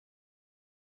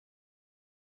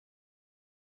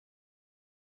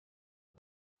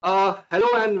Hello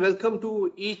and welcome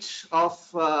to each of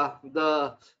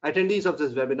the attendees of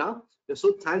this webinar. We're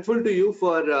so thankful to you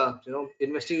for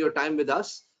investing your time with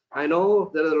us. I know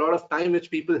there is a lot of time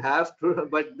which people have,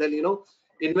 but then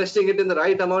investing it in the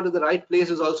right amount in the right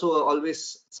place is also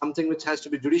always something which has to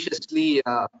be judiciously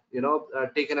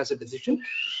taken as a decision.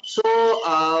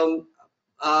 So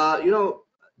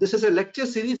this is a lecture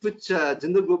series which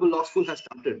Jindal Global Law School has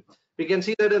started. We can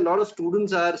see that a lot of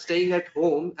students are staying at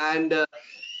home and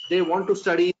they want to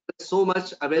study. So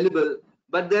much available,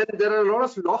 but then there are a lot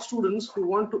of law students who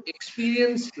want to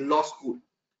experience law school,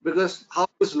 because how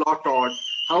is law taught,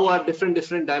 how are different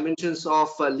dimensions of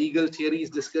legal theories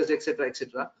discussed, etc.,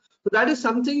 etc. So that is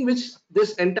something which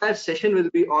this entire session will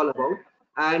be all about.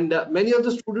 And many of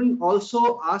the students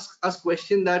also ask us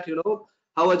question that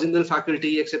how are Jindal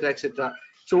faculty, etc., etc.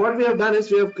 So what we have done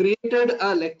is we have created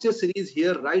a lecture series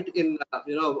here right in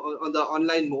on the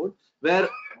online mode, where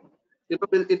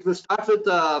it will start with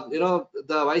the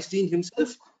vice dean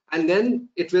himself, and then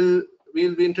we'll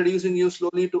be introducing you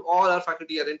slowly to all our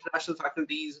faculty, our international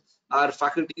faculties, our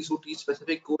faculties who teach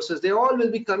specific courses. They all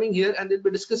will be coming here and they'll be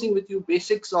discussing with you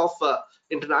basics of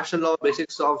international law,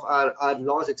 basics of our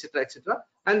laws, etc., etc.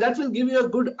 And that will give you a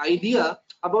good idea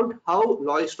about how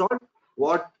law is taught,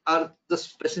 what are the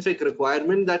specific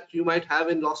requirements that you might have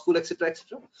in law school, etc.,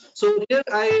 etc. So here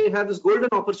I have this golden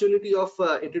opportunity of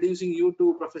introducing you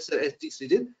to Professor S.G.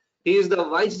 Sreejith. He is the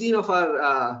vice dean of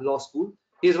our law school.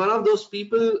 He is one of those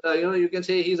people, you can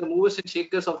say he's the movers and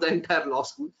shakers of the entire law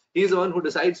school. He's the one who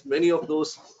decides many of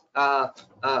those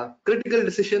critical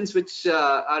decisions which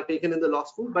are taken in the law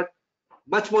school. But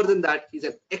much more than that, he's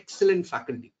an excellent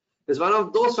faculty. Is one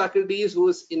of those faculties who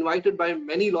is invited by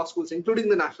many law schools, including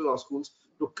the national law schools,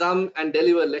 to come and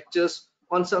deliver lectures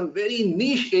on some very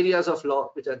niche areas of law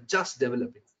which are just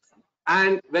developing.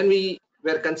 And when we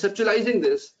were conceptualizing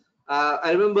this,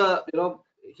 I remember,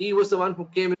 he was the one who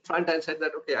came in front and said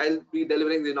that, okay, I'll be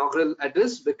delivering the inaugural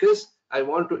address because I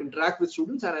want to interact with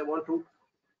students and I want to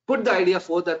put the idea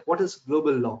forth that what is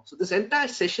global law. So this entire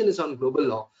session is on global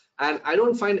law, and I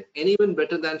don't find anyone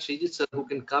better than Shreejith sir who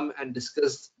can come and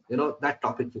discuss that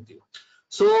topic with you.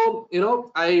 So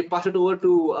I pass it over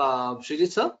to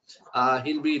Shreejith sir.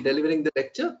 He'll be delivering the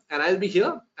lecture and I'll be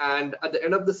here, and at the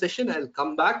end of the session I'll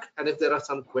come back, and if there are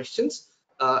some questions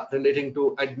relating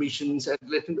to admissions and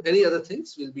relating to any other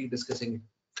things, we'll be discussing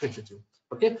it with you.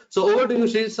 Okay, so over to you,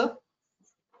 Shreejith sir.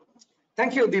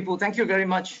 Thank you, Deepu. Thank you very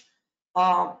much.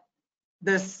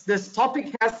 This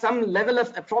topic has some level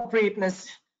of appropriateness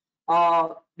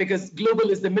because global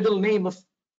is the middle name of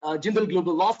Jindal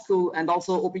Global Law School and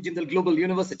also OP Jindal Global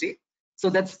University. So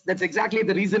that's exactly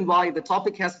the reason why the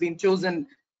topic has been chosen,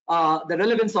 the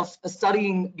relevance of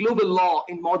studying global law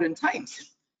in modern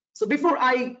times. So before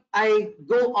I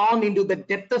go on into the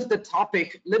depth of the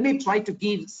topic, let me try to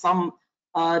give some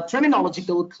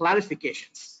terminological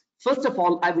clarifications. First of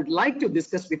all, I would like to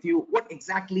discuss with you what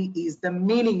exactly is the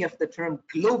meaning of the term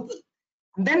global.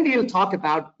 And then we'll talk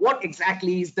about what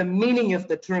exactly is the meaning of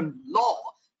the term law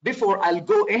before I'll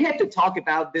go ahead to talk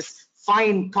about this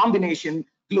fine combination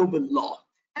global law.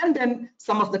 And then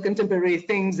some of the contemporary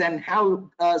things and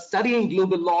how studying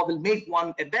global law will make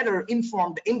one a better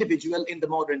informed individual in the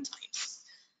modern times.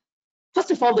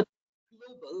 First of all, the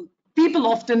global, people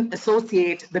often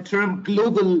associate the term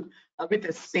global with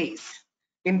a space,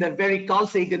 in the very Carl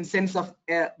Sagan sense of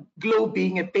a globe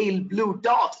being a pale blue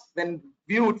dot when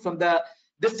viewed from the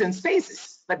distant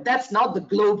spaces. But that's not the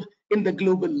globe in the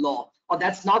global law, or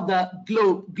that's not the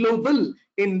global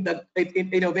in the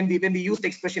when we use the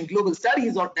expression global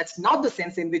studies, or that's not the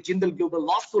sense in which Jindal Global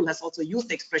Law School has also used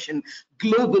the expression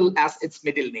global as its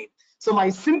middle name. So my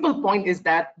simple point is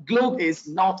that globe is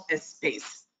not a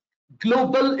space.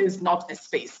 Global is not a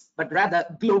space, but rather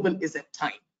global is a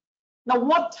time. Now,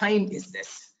 what time is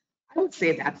this? I would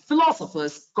say that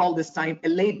philosophers call this time a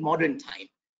late modern time.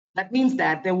 That means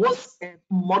that there was a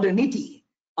modernity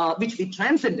which we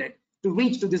transcended to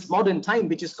reach to this modern time,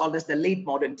 which is called as the late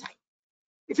modern time.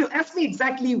 If you ask me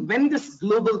exactly when this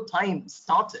global time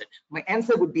started, my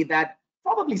answer would be that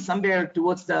probably somewhere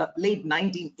towards the late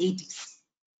 1980s.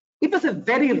 It was a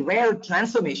very rare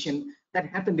transformation that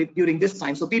happened during this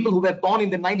time. So people who were born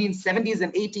in the 1970s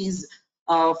and 80s,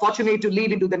 fortunate to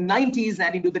live into the 90s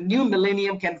and into the new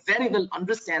millennium, can very well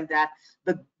understand that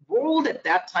the world at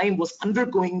that time was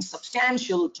undergoing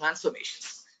substantial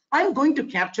transformations. I'm going to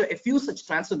capture a few such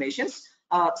transformations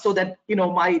so that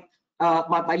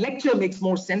my lecture makes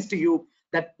more sense to you,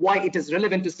 that why it is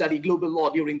relevant to study global law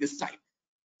during this time.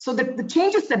 So the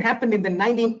changes that happened in the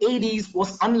 1980s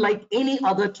was unlike any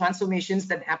other transformations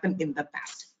that happened in the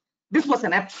past. This was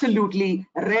an absolutely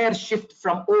rare shift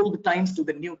from old times to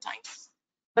the new times.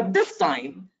 But this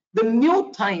time, the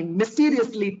new time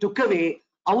mysteriously took away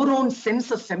our own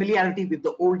sense of familiarity with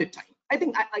the old time. I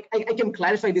think I can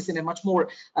clarify this in a much more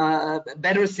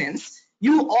better sense.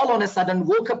 You all on a sudden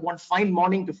woke up one fine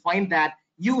morning to find that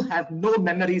you have no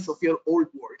memories of your old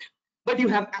world, but you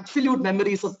have absolute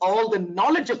memories of all the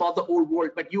knowledge about the old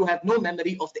world, but you have no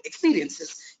memory of the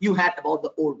experiences you had about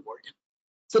the old world.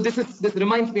 So this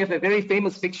reminds me of a very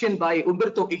famous fiction by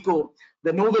Umberto Eco,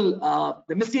 the novel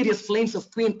The Mysterious Flames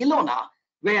of Queen Ilona,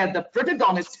 where the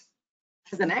protagonist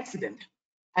has an accident.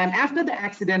 And after the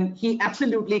accident, he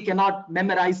absolutely cannot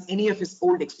memorize any of his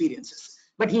old experiences,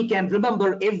 but he can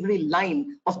remember every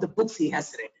line of the books he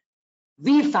has read.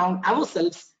 We found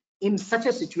ourselves in such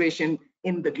a situation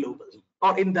in the global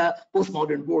or in the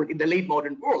postmodern world, in the late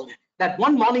modern world, that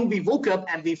one morning we woke up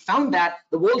and we found that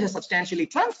the world has substantially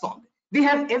transformed. We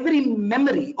have every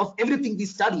memory of everything we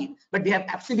studied, but we have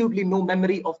absolutely no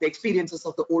memory of the experiences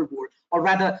of the old world, or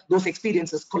rather those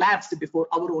experiences collapsed before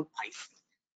our own eyes.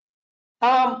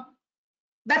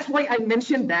 That's why I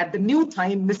mentioned that the new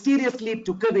time mysteriously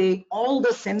took away all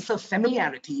the sense of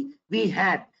familiarity we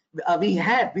had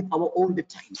with our old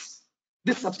times.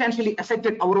 This substantially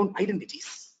affected our own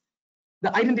identities.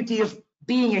 The identity of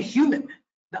being a human,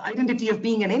 the identity of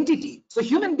being an entity. So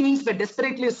human beings were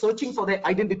desperately searching for their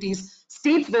identities,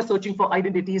 states were searching for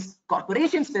identities,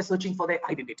 corporations were searching for their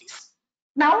identities.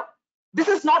 Now, this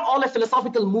is not all a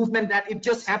philosophical movement that it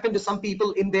just happened to some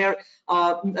people in their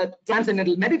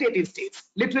transcendental meditative states.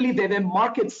 Literally, there were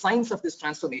marked signs of this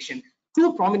transformation.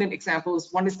 Two prominent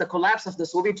examples. One is the collapse of the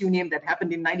Soviet Union that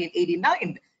happened in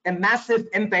 1989. A massive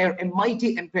empire, a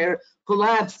mighty empire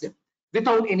collapsed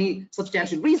without any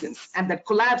substantial reasons. And that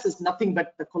collapse is nothing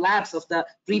but the collapse of the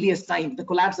previous time, the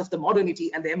collapse of the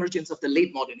modernity and the emergence of the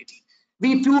late modernity.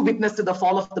 We too witnessed the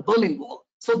fall of the Berlin Wall.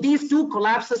 So these two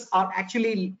collapses are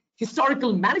actually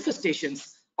historical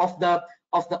manifestations of the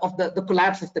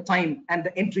collapse of the time and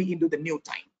the entry into the new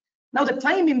time. Now, the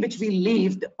time in which we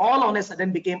lived all on a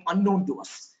sudden became unknown to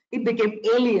us. It became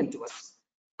alien to us.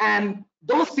 And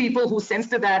those people who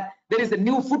sensed that there is a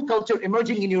new food culture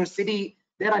emerging in your city,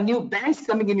 there are new banks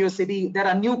coming in your city, there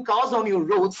are new cars on your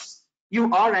roads,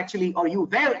 you are actually, or you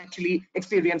were actually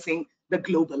experiencing the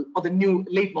global or the new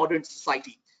late modern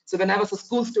society. So when I was a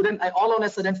school student, I all on a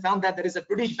sudden found that there is a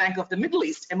British Bank of the Middle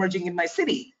East emerging in my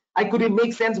city. I couldn't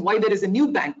make sense why there is a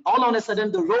new bank. All on a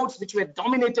sudden, the roads which were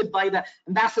dominated by the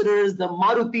ambassadors, the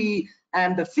Maruti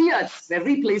and the Fiats were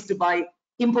replaced by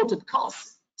imported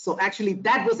cars. So actually,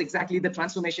 that was exactly the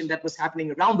transformation that was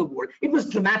happening around the world. It was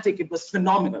dramatic, it was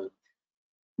phenomenal.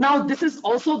 Now, this is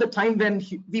also the time when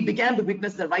we began to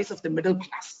witness the rise of the middle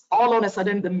class. All on a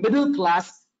sudden, the middle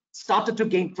class started to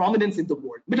gain prominence in the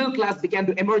world. Middle class began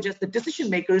to emerge as the decision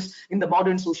makers in the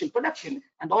modern social production,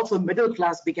 and also middle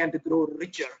class began to grow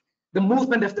richer. The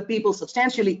movement of the people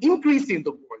substantially increased in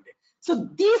the world. So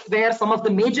these were some of the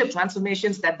major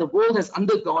transformations that the world has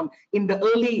undergone in the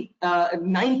early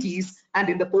 90s and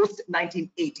in the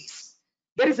post-1980s.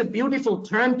 There is a beautiful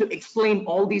term to explain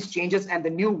all these changes and the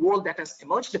new world that has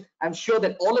emerged. I'm sure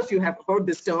that all of you have heard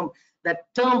this term.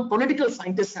 That term political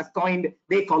scientists have coined,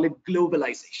 they call it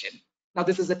globalization. Now,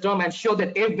 this is a term I'm sure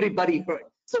that everybody heard.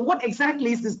 So what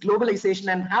exactly is this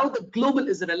globalization and how the global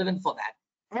is relevant for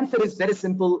that? Answer is very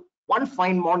simple. One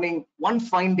fine morning, one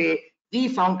fine day, we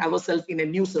found ourselves in a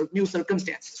new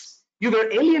circumstances. You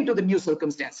were alien to the new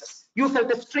circumstances. You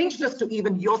felt a strangeness to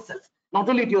even yourself, not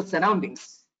only to your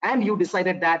surroundings. And you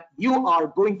decided that you are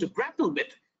going to grapple with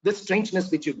the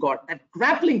strangeness which you got. And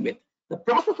grappling with, the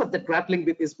process of the grappling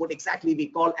with is what exactly we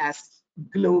call as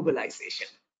globalization.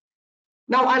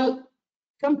 Now, I'll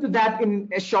come to that in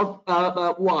a short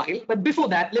while. But before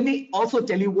that, let me also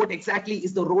tell you what exactly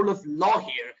is the role of law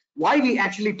here. Why we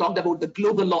actually talked about the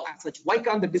global law as such. Why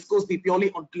can't the discourse be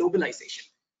purely on globalization?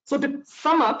 So to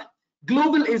sum up,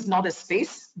 global is not a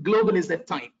space, global is a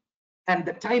time, and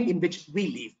the time in which we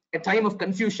live. A time of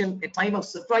confusion, a time of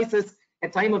surprises, a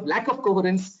time of lack of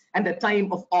coherence, and a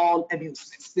time of all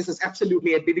amusements. This is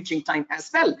absolutely a bewitching time as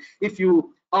well, if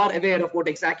you are aware of what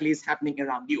exactly is happening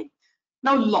around you.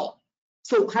 Now, law.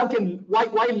 So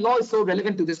why law is so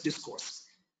relevant to this discourse?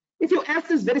 If you ask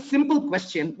this very simple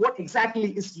question, what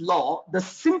exactly is law? The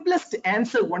simplest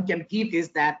answer one can give is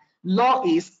that law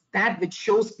is that which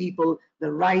shows people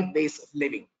the right ways of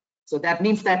living. So that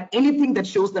means that anything that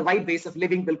shows the right ways of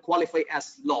living will qualify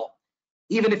as law.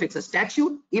 Even if it's a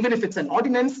statute, even if it's an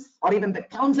ordinance, or even the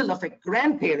counsel of a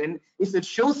grandparent, if it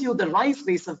shows you the right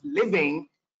ways of living,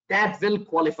 that will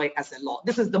qualify as a law.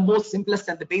 This is the most simplest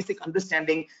and the basic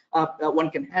understanding one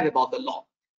can have about the law.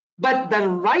 But the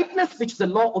rightness which the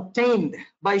law obtained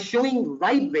by showing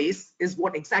right ways is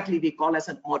what exactly we call as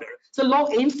an order. So law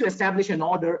aims to establish an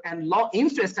order, and law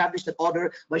aims to establish that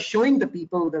order by showing the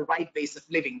people the right ways of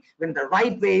living. When the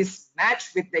right ways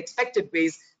match with the expected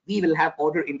ways, we will have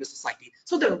order in the society.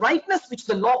 So the rightness which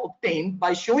the law obtained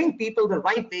by showing people the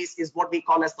right ways is what we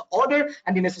call as the order,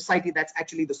 and in a society that's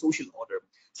actually the social order.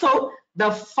 So the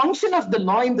function of the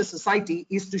law in the society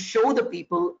is to show the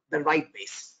people the right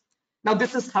ways. Now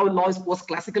this is how law was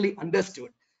classically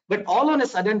understood, but all on a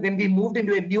sudden when we moved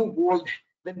into a new world,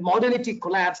 when modernity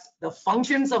collapsed, the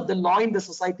functions of the law in the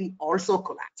society also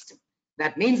collapsed.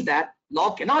 That means that law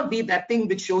cannot be that thing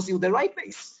which shows you the right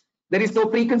ways. There is no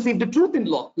preconceived truth in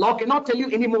law. Law cannot tell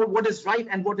you anymore what is right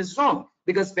and what is wrong,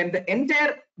 because when the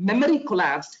entire memory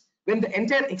collapsed, when the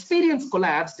entire experience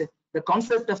collapsed, the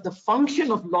concept of the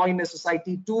function of law in a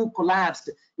society too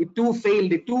collapsed, it too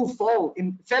failed, it too fell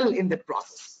in that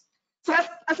process. So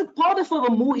as a part of our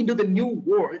move into the new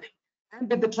world, and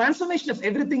with the transformation of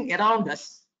everything around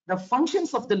us, the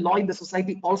functions of the law in the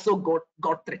society also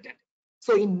got threatened.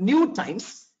 So in new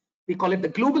times, we call it the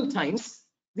global times,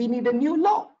 we need a new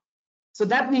law. So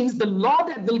that means the law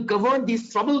that will govern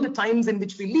these troubled times in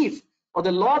which we live, or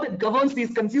the law that governs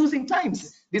these confusing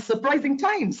times, these surprising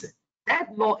times,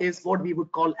 that law is what we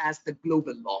would call as the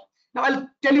global law. Now I'll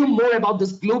tell you more about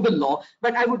this global law,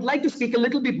 but I would like to speak a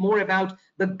little bit more about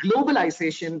the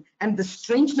globalization and the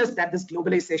strangeness that this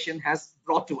globalization has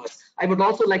brought to us. I would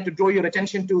also like to draw your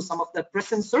attention to some of the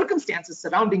present circumstances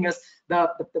surrounding us,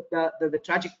 the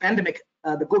tragic pandemic,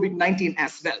 the COVID-19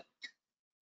 as well.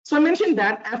 So I mentioned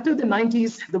that after the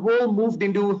 90s, the world moved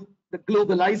into the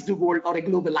globalized world, or a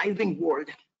globalizing world.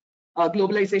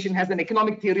 Globalization has an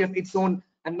economic theory of its own.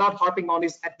 I'm not harping on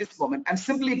it at this moment. I'm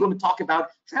simply going to talk about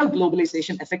how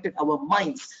globalization affected our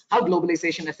minds, how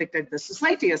globalization affected the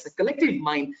society as a collective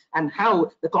mind, and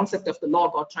how the concept of the law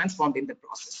got transformed in the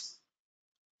process.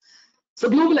 So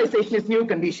globalization is new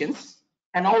conditions,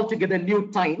 and altogether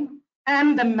new time,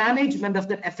 and the management of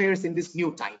the affairs in this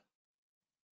new time.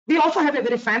 We also have a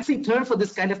very fancy term for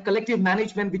this kind of collective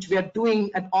management, which we are doing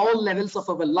at all levels of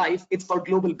our life. It's called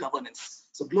global governance.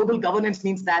 So global governance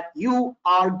means that you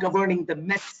are governing the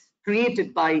mess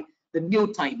created by the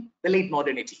new time, the late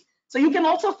modernity. So you can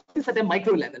also put this at a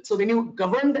micro level. So when you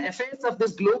govern the affairs of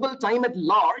this global time at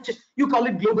large, you call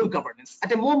it global governance.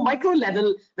 At a more micro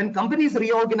level, when companies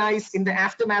reorganize in the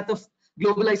aftermath of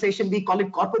globalization, we call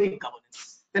it corporate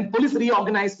governance. When police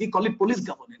reorganize, we call it police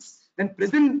governance. When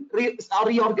prisons are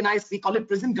reorganized, we call it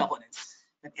prison governance.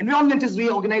 When environment is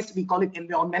reorganized, we call it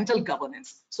environmental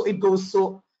governance. So it goes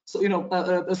so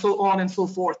on and so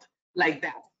forth like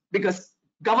that. Because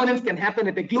governance can happen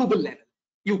at a global level.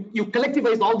 You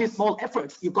collectivize all these small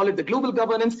efforts. You call it the global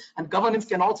governance, and governance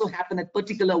can also happen at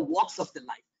particular walks of the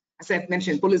life. As I've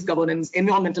mentioned, police governance,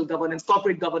 environmental governance,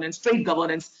 corporate governance, trade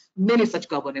governance, many such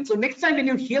governance. So next time when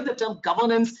you hear the term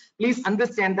governance, please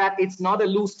understand that it's not a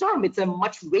loose term. It's a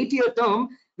much weightier term,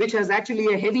 which has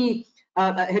actually a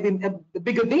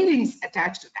bigger meanings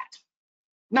attached to that.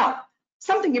 Now,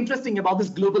 something interesting about this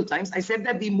global times, I said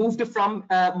that we moved from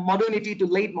modernity to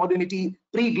late modernity,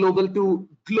 pre-global to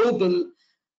global.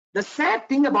 The sad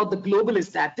thing about the global is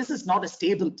that this is not a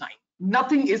stable time.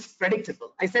 Nothing is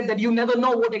predictable. I said that you never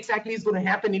know what exactly is going to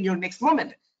happen in your next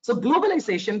moment. So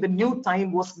globalization, the new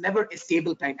time, was never a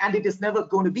stable time, and it is never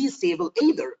going to be stable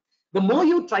either. The more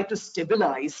you try to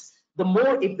stabilize, the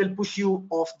more it will push you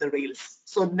off the rails.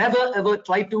 So never ever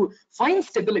try to find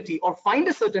stability or find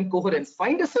a certain coherence,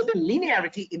 find a certain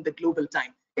linearity in the global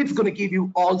time. It's going to give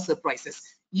you all surprises.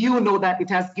 You know that it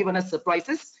has given us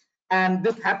surprises, and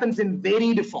this happens in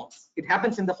varied forms. It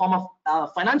happens in the form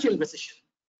of financial recession.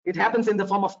 It happens in the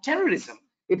form of terrorism.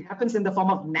 It happens in the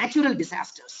form of natural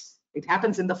disasters. It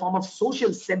happens in the form of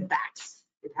social setbacks.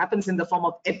 It happens in the form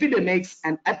of epidemics,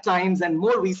 and at times, and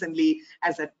more recently,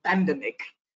 as a pandemic,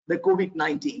 the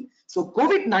COVID-19. So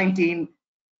COVID-19,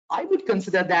 I would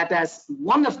consider that as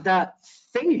one of the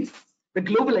phase, the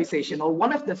globalization, or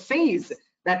one of the phase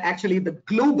that actually the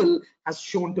global has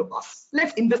shown to us.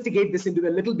 Let's investigate this into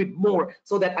a little bit more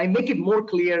so that I make it more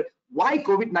clear why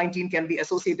COVID-19 can be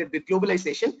associated with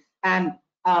globalization and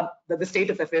the state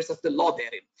of affairs of the law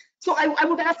therein. So I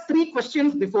would ask 3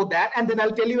 questions before that, and then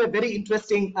I'll tell you a very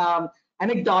interesting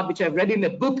anecdote which I've read in a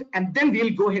book, and then we'll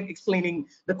go ahead explaining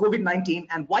the COVID-19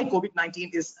 and why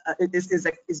COVID-19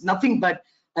 is nothing but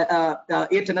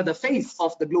yet another phase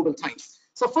of the global times.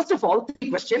 So first of all, 3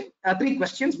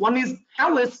 questions. One is,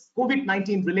 how is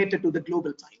COVID-19 related to the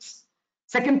global times?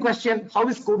 Second question, how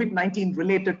is COVID-19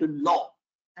 related to law?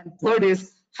 And third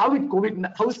is, how is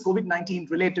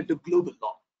COVID-19 related to global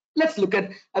law? Let's look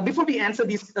at, before we answer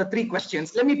these three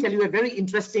questions, let me tell you a very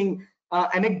interesting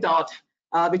anecdote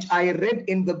which I read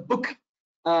in the book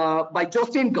by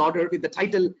Jostein Gauder with the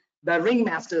title The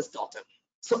Ringmaster's Daughter.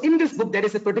 So in this book, there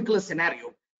is a particular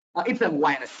scenario. It's a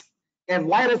virus. A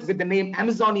virus with the name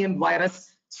Amazonian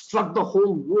virus struck the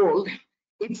whole world.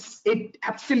 It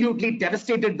absolutely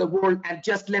devastated the world and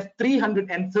just left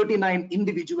 339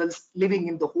 individuals living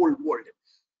in the whole world.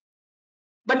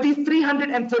 But these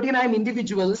 339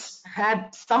 individuals had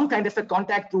some kind of a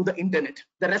contact through the internet.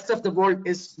 The rest of the world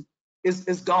is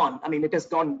gone. I mean, it has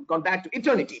gone back to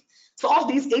eternity. So of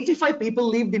these, 85 people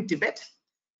lived in Tibet,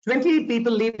 28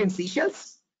 people lived in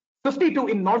Seychelles, 52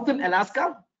 in northern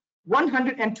Alaska,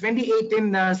 128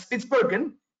 in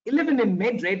Spitsbergen, 11 in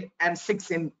Madrid, and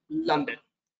 6 in London.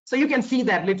 So you can see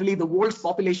that literally the world's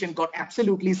population got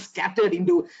absolutely scattered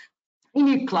into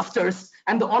tiny clusters,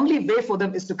 and the only way for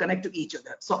them is to connect to each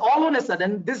other. So all of a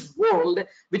sudden, this world,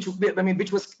 which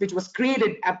was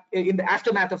created in the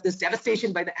aftermath of this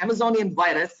devastation by the Amazonian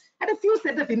virus, had a few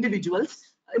set of individuals,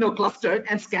 clustered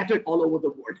and scattered all over the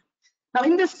world. Now,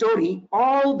 in this story,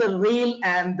 all the rail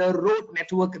and the road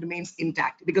network remains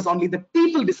intact because only the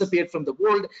people disappeared from the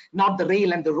world, not the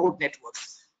rail and the road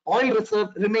networks. Oil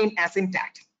reserves remain as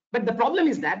intact. But the problem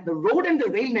is that the road and the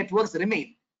rail networks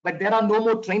remain, but there are no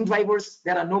more train drivers,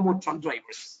 there are no more truck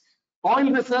drivers.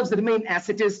 Oil reserves remain as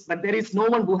it is, but there is no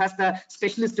one who has the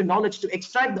specialist knowledge to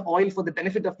extract the oil for the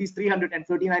benefit of these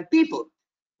 339 people.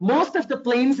 Most of the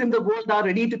planes in the world are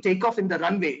ready to take off in the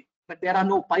runway, but there are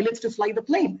no pilots to fly the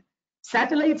plane.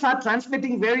 Satellites are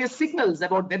transmitting various signals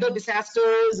about weather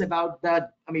disasters, about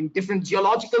different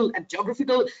geological and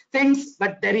geographical things,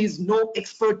 but there is no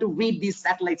expert to read these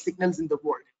satellite signals in the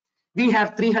world. We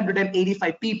have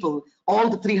 385 people, all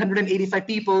the 385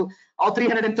 people, or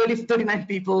 339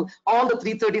 people, all the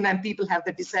 339 people have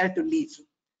the desire to leave.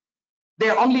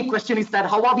 Their only question is that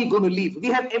how are we going to leave? We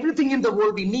have everything in the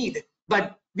world we need,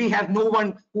 but we have no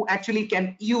one who actually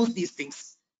can use these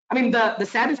things. I mean, the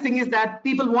saddest thing is that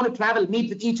people want to travel, meet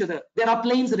with each other. There are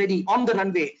planes ready on the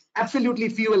runway, absolutely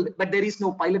fueled, but there is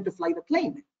no pilot to fly the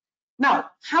plane.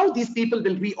 Now, how these people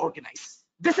will reorganize?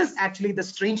 This is actually the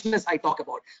strangeness I talk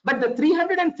about. But the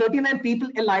 339 people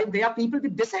alive, they are people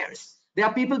with desires. They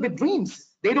are people with dreams.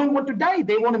 They don't want to die.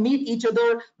 They want to meet each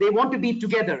other. They want to be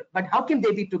together. But how can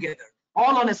they be together?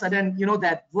 All on a sudden,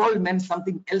 that world meant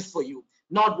something else for you,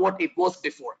 not what it was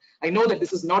before. I know that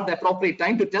this is not the appropriate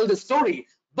time to tell the story,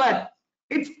 but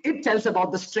it tells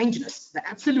about the strangeness, the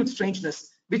absolute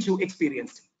strangeness which you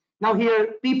experienced. Now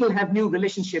here, people have new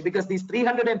relationship because these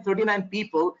 339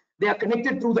 people, they are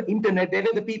connected through the internet. They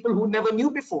were the people who never knew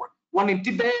before. One in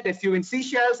Tibet, a few in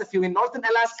Seychelles, a few in northern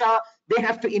Alaska. They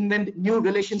have to invent new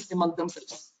relations among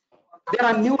themselves. There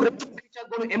are new relations which are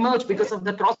going to emerge because of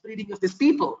the crossbreeding of these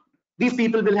people. These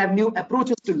people will have new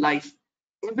approaches to life.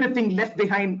 Everything left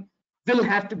behind will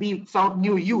have to be found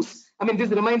new use. I mean,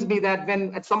 this reminds me that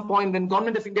when at some point when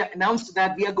Government of India announced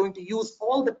that we are going to use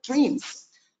all the trains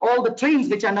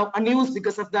which are now unused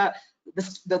because of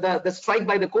the strike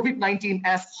by the COVID-19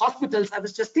 as hospitals, I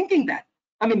was just thinking that.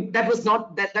 I mean, that's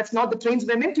not the trains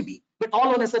were meant to be. But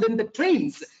all of a sudden, the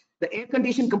trains, the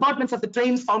air-conditioned compartments of the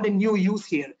trains found a new use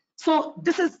here. So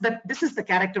this is the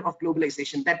character of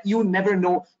globalization, that you never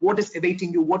know what is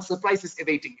awaiting you, what surprise is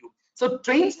awaiting you. So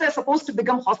trains were supposed to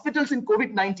become hospitals in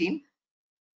COVID-19.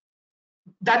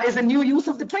 That is a new use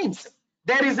of the trains.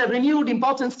 There is a renewed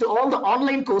importance to all the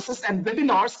online courses and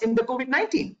webinars in the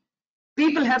COVID-19.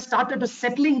 People have started to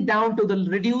settling down to the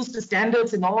reduced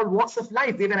standards in all walks of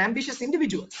life. We were ambitious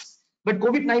individuals, but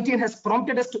COVID-19 has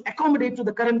prompted us to accommodate to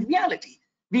the current reality.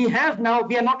 We are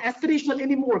not aspirational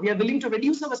anymore. We are willing to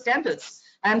reduce our standards,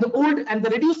 and the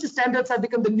reduced standards have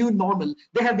become the new normal.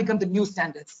 They have become the new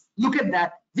standards. Look at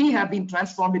that. We have been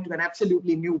transformed into an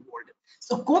absolutely new world.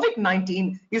 So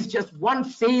COVID-19 is just one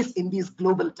phase in these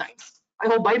global times. I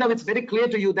hope by now it's very clear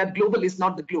to you that global is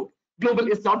not the globe. Global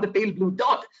is not the pale blue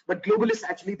dot, but global is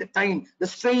actually the time, the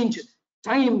strange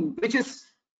time which is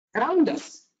around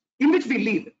us, in which we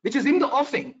live, which is in the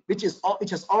offing, which has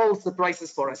all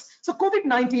surprises for us. So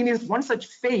COVID-19 is one such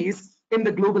phase in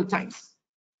the global times.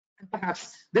 And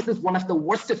perhaps this is one of the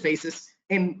worst phases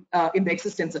in the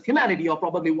existence of humanity, or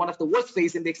probably one of the worst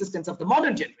phases in the existence of the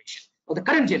modern generation or the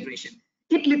current generation.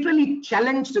 It literally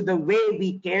challenged the way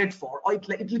we cared for, or it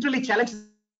literally challenged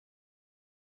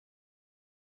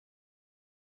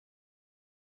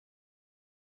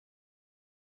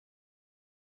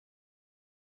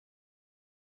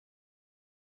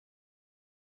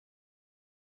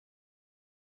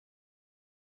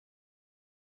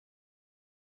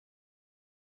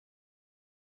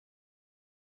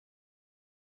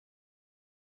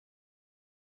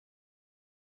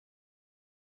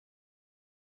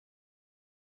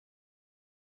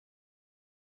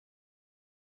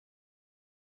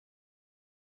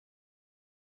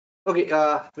Okay,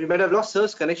 we might have lost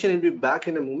Sir's connection. He'll be back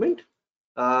in a moment.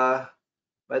 By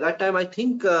that time, I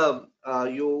think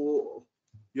you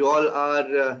all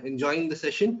are enjoying the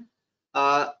session.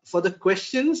 For the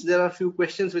questions, there are a few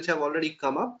questions which have already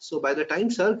come up. So by the time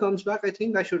Sir comes back, I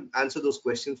think I should answer those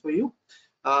questions for you.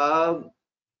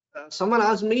 Someone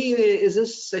asked me, is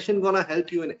this session gonna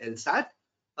help you in LSAT?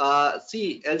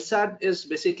 See, LSAT is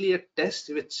basically a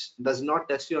test which does not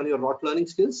test you on your rote learning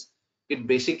skills. It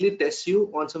basically tests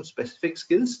you on some specific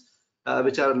skills,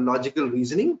 which are logical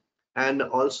reasoning and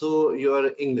also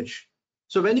your English.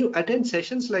 So when you attend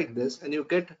sessions like this and you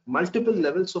get multiple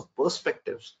levels of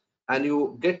perspectives and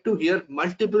you get to hear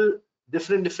multiple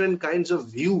different kinds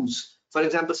of views. For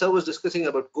example, Sir was discussing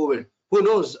about COVID. Who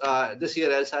knows, this year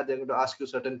LSAT, they're going to ask you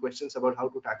certain questions about how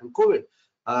to tackle COVID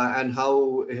and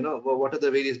how, what are the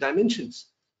various dimensions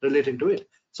relating to it.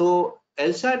 So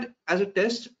LSAT as a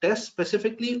test tests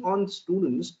specifically on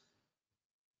students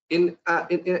in a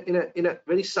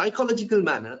very psychological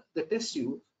manner. They test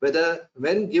you whether,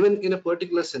 when given in a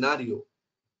particular scenario,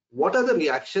 what are the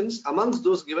reactions amongst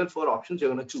those given 4 options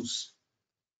you're going to choose.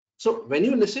 So when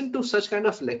you listen to such kind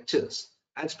of lectures,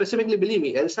 and specifically, believe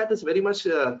me, LSAT is very much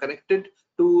connected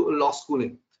to law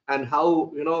schooling and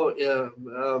how,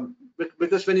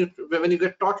 because when you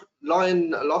get taught law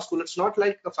in law school, it's not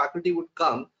like a faculty would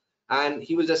come and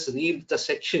he will just read the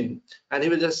section and he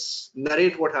will just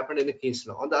narrate what happened in a case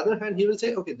law. On the other hand, he will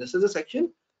say, okay, this is the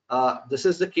section, this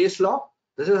is the case law,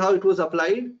 this is how it was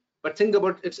applied, but think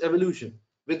about its evolution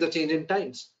with the change in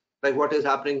times, like what is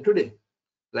happening today.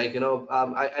 Like,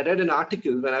 I read an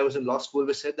article when I was in law school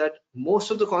which said that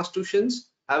most of the constitutions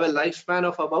have a lifespan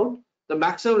of about, the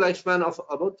maximum lifespan of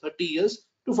about 30 years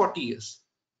to 40 years.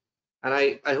 And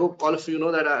I hope all of you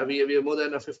know that we are more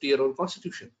than a 50-year-old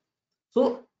constitution.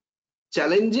 So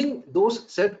challenging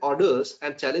those set orders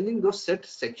and challenging those set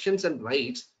sections and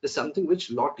rights is something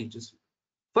which law teaches you,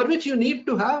 for which you need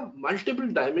to have multiple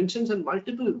dimensions and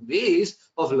multiple ways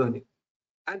of learning.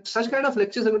 And such kind of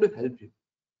lectures are going to help you.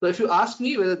 So if you ask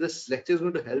me whether this lecture is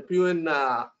going to help you in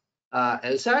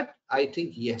LSAT, I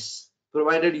think yes,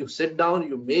 provided you sit down,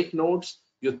 you make notes,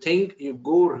 you think, you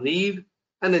go read,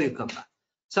 and then you come back.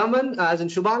 Someone, as in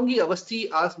Shubhangi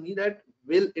Avasti, asked me that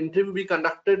will interview be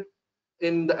conducted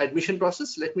in the admission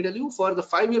process? Let me tell you, for the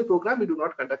 5-year program, we do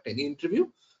not conduct any interview.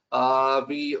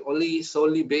 We only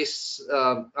solely base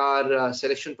our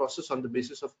selection process on the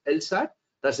basis of LSAT.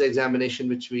 That's the examination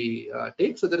which we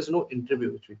take. So there is no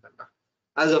interview which we conduct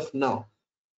as of now,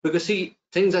 because see,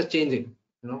 things are changing.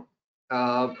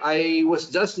 I was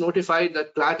just notified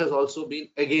that CLAT has also been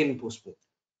again postponed.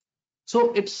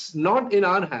 So it's not in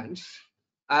our hands.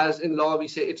 As in law, we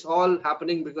say it's all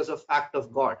happening because of act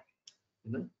of God.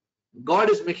 God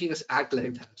is making us act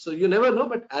like that. So you never know,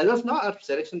 but as of now, our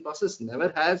selection process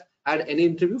never has had any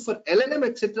interview. For LLM,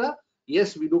 etc.,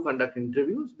 yes, we do conduct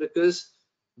interviews because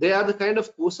they are the kind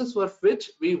of courses for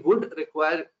which we would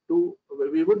require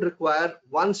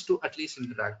once to at least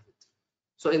interact with.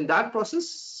 So in that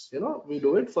process, we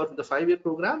do it for the 5-year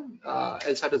program.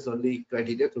 LSAT is the only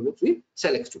criteria through which we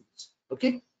select students.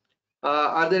 Okay.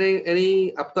 Are there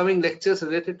any upcoming lectures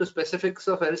related to specifics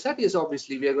of LSAT? Yes,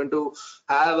 obviously, we are going to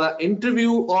have an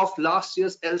interview of last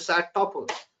year's LSAT topper.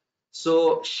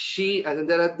 So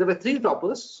there were 3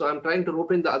 toppers. So I'm trying to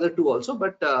rope in the other 2 also,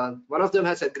 but one of them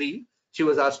has agreed. She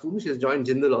was our student. She has joined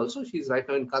Jindal also. She's right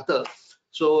now in Qatar.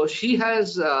 So she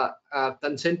has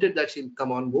consented that she'll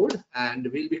come on board, and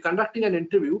we'll be conducting an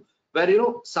interview where,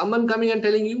 someone coming and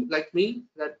telling you, like me,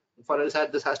 that for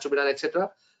LSAT this has to be done,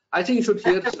 etc. I think you should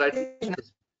hear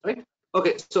right.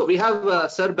 Okay, so we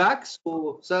have Sir back.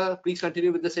 So Sir, please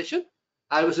continue with the session.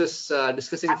 I was just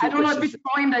discussing. I don't know at which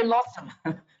point I lost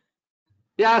him.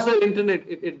 Yeah, so internet,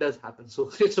 it does happen. So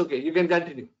it's okay. You can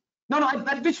continue. No,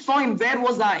 at which point, where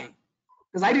was I?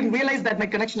 Because I didn't realize that my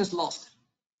connection is lost.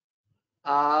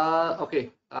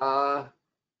 Okay. I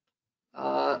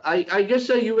guess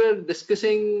you were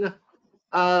discussing.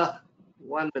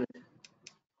 1 minute.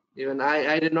 Even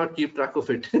I did not keep track of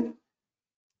it.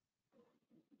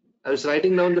 I was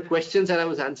writing down the questions and I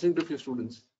was answering to a few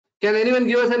students. Can anyone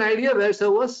give us an idea where Sir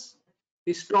was?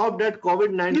 He stopped at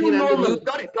COVID-19. New normal.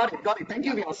 Got it. Thank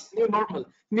you, Vyas. New normal.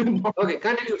 Okay,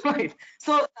 continue. Right.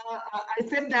 So I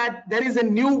said that there is a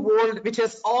new world which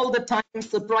has all the time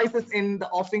surprises in the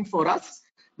offing for us.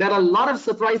 There are a lot of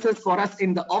surprises for us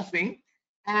in the offing.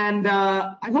 And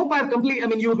I hope I've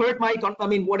completely, you heard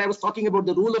what I was talking about,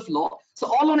 the rule of law. So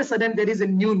all on a sudden, there is a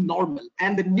new normal.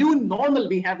 And the new normal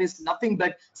we have is nothing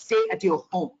but stay at your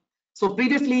home. So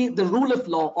previously, the rule of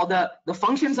law, or the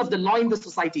functions of the law in the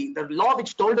society, the law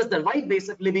which told us the right ways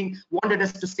of living, wanted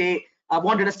us to stay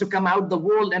wanted us to come out the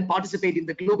world and participate in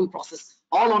the global process.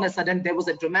 All on a sudden, there was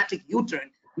a dramatic U-turn.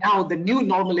 Now the new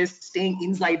normal is staying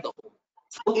inside the home.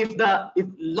 So if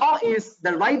law is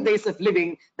the right ways of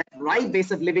living, that right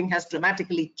ways of living has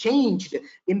dramatically changed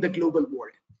in the global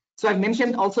world. So I've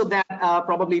mentioned also that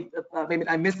maybe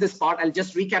I missed this part. I'll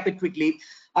just recap it quickly.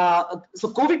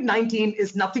 So COVID-19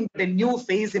 is nothing but a new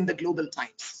phase in the global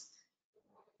times.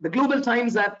 The global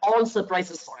times are all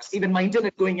surprises for us. Even my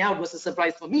internet going out was a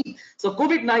surprise for me. So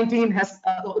COVID-19 has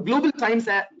global times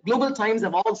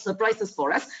have all surprises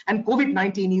for us, and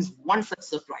COVID-19 is one such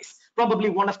surprise, probably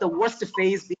one of the worst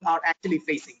phase we are actually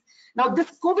facing. Now,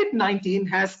 this COVID-19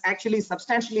 has actually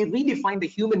substantially redefined the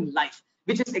human life,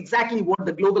 which is exactly what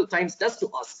the global times does to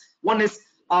us. One is,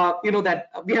 that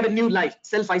we have a new life,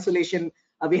 self-isolation.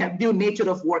 We have new nature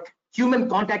of work. Human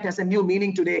contact has a new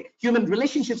meaning today. Human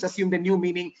relationships assumed a new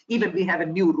meaning. Even we have a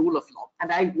new rule of law.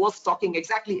 And I was talking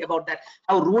exactly about that,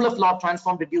 how rule of law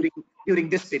transformed during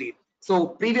this period. So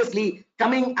previously,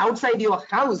 coming outside your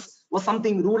house was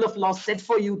something rule of law said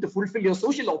for you to fulfill your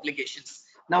social obligations.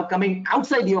 Now coming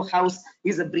outside your house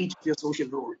is a breach of your social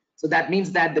role. So that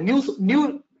means that the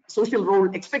new social role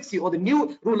expects you, or the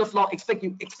new rule of law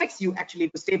expects you actually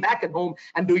to stay back at home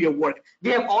and do your work. We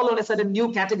have all on a sudden new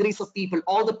categories of people.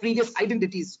 All the previous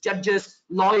identities, judges,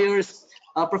 lawyers,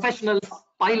 professionals,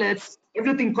 pilots,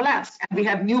 everything collapsed, and we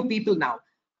have new people now.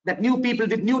 That new people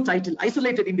with new title,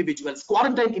 isolated individuals,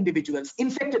 quarantined individuals,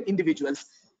 infected individuals,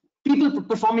 people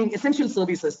performing essential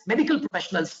services, medical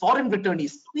professionals, foreign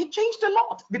returnees. We changed a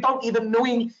lot without even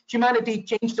knowing. Humanity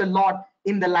changed a lot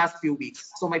in the last few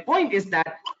weeks. So my point is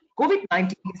that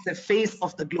COVID-19 is a phase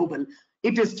of the global.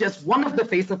 It is just one of the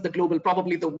phases of the global,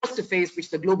 probably the worst phase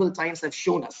which the global times have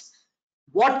shown us.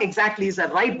 What exactly is the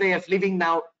right way of living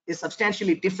now is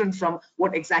substantially different from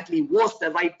what exactly was the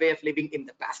right way of living in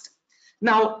the past.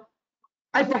 Now,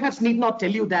 I perhaps need not tell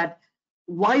you that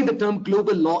why the term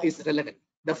global law is relevant.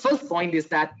 The first point is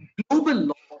that global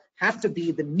law has to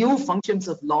be the new functions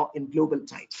of law in global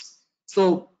times.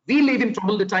 So we live in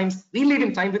troubled times. We live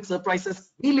in time with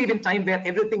surprises. We live in time where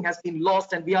everything has been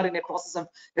lost and we are in a process of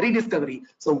rediscovery.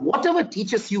 So whatever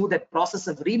teaches you that process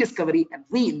of rediscovery and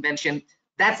reinvention,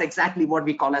 that's exactly what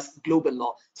we call as global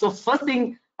law. So first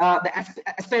thing the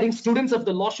aspiring students of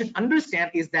the law should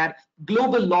understand is that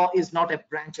global law is not a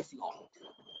branch of law.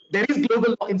 There is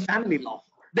global law in family law.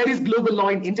 There is global law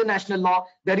in international law.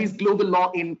 There is global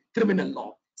law in criminal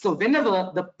law. So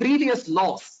whenever the previous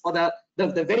laws, or the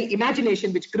very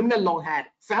imagination which criminal law had,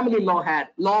 family law had,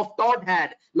 law of tort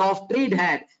had, law of trade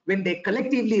had, when they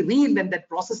collectively reinvent that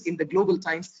process in the global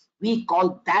times, we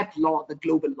call that law the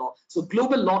global law. So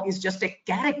global law is just a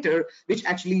character which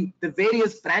actually the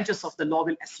various branches of the law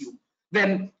will assume.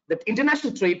 When the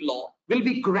international trade law will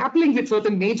be grappling with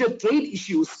certain major trade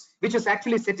issues, which is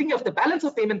actually setting up the balance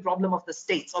of payment problem of the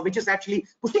states, or which is actually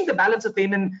pushing the balance of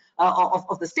payment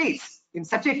of the states. In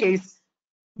such a case,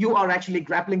 you are actually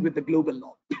grappling with the global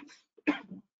law.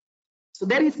 So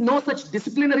there is no such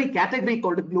disciplinary category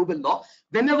called global law.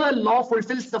 Whenever law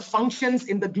fulfills the functions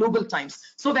in the global times.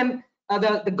 So when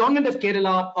the government of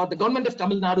Kerala or the government of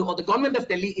Tamil Nadu or the government of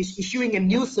Delhi is issuing a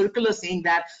new circular saying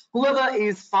that whoever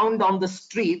is found on the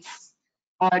streets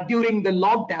during the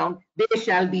lockdown, they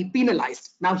shall be penalized.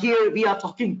 Now here we are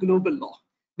talking global law.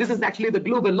 This is actually the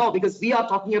global law, because we are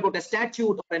talking about a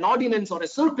statute or an ordinance or a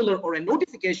circular or a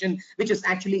notification which is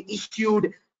actually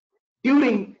issued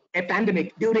during a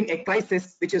pandemic, during a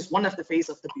crisis, which is one of the phases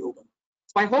of the global.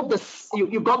 So I hope this,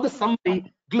 you got the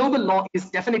summary. Global law is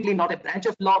definitely not a branch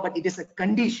of law, but it is a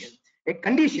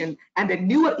condition and a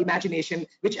newer imagination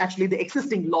which actually the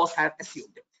existing laws have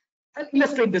assumed. I'll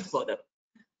illustrate this further.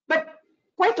 But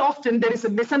quite often there is a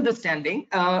misunderstanding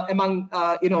among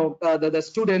the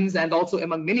students and also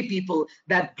among many people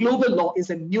that global law is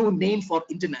a new name for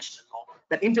international law.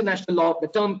 That international law, the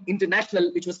term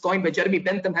international, which was coined by Jeremy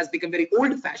Bentham, has become very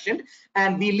old-fashioned,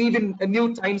 and we live in a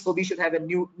new time, so we should have a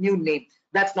new name.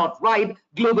 That's not right.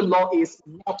 Global law is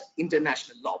not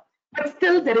international law. But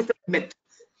still there is a myth,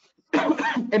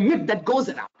 a myth that goes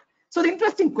around. So the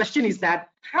interesting question is that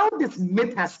how this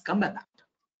myth has come about.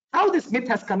 How this myth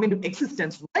has come into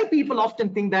existence, why people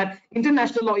often think that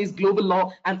international law is global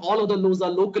law and all other laws are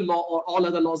local law or all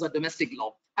other laws are domestic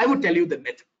law. I would tell you the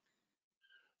myth.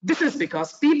 This is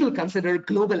because people consider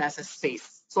global as a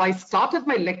space. So I started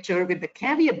my lecture with the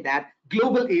caveat that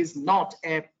global is not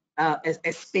a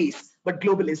space, but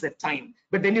global is a time.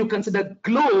 But when you consider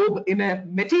globe in a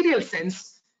material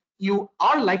sense, you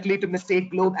are likely to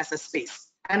mistake globe as a space.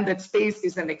 And that space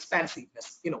is an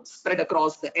expansiveness, spread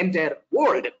across the entire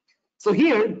world. So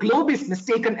here, globe is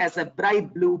mistaken as a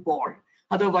bright blue ball.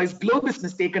 Otherwise, globe is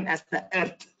mistaken as the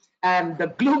earth. and the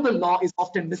global law is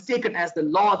often mistaken as the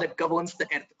law that governs the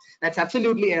earth. That's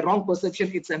absolutely a wrong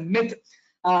perception. It's a myth.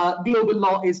 Global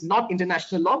law is not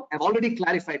international law. I've already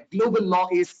clarified. Global law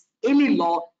is any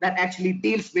law that actually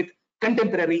deals with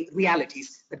contemporary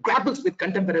realities, that grapples with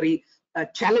contemporary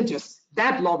challenges.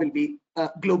 That law will be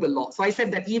global law. So I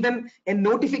said that even a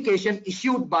notification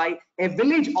issued by a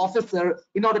village officer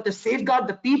in order to safeguard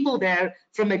the people there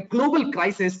from a global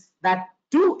crisis, that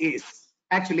too is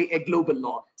actually a global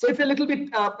law. So it's a little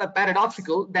bit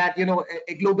paradoxical that, you know,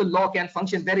 a global law can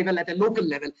function very well at a local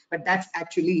level, but that's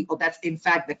actually, or that's in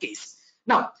fact the case.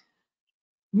 Now,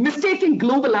 mistaking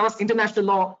global law as international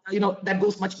law, you know, that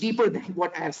goes much deeper than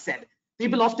what I have said.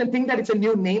 People often think that it's a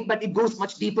new name, but it goes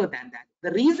much deeper than that.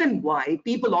 The reason why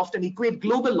people often equate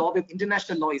global law with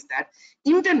international law is that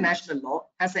international law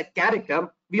has a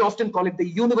character, we often call it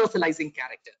the universalizing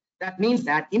character. That means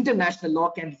that international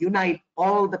law can unite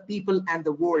all the people and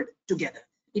the world together.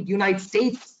 It unites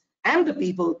states and the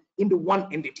people into one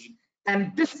entity.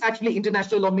 And this actually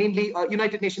international law mainly,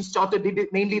 United Nations Charter did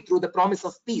it mainly through the promise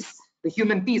of peace, the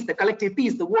human peace, the collective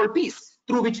peace, the world peace,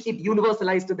 through which it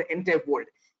universalized to the entire world.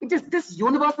 It is this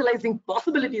universalizing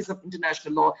possibilities of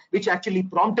international law which actually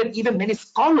prompted even many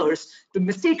scholars to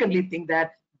mistakenly think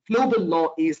that global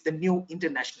law is the new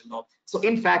international law. So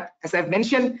in fact, as I've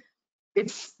mentioned,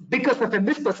 it's because of a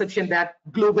misperception that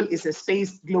global is a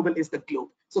space, global is the globe.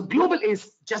 So global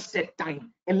is just a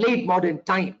time, a late modern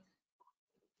time.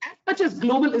 As much as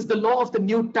global is the law of the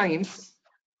new times,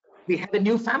 we have a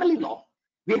new family law,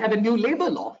 we have a new labor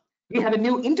law, we have a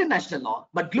new international law,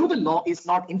 but global law is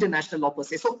not international law per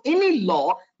se. So any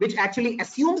law which actually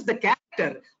assumes the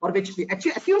character, or which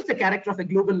actually assumes the character of a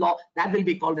global law, that will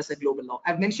be called as a global law.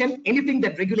 I've mentioned anything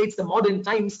that regulates the modern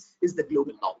times is the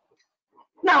global law.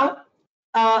 Now,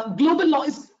 global law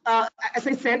is, as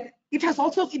I said, it has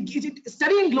also,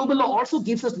 studying global law also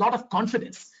gives us a lot of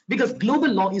confidence, because global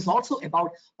law is also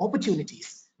about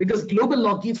opportunities, because global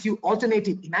law gives you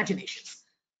alternative imaginations.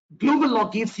 Global law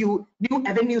gives you new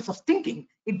avenues of thinking.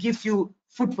 It gives you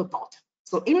food for thought.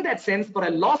 So in that sense, for a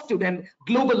law student,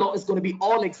 global law is going to be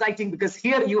all exciting, because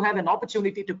here you have an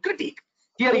opportunity to critique.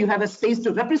 Here you have a space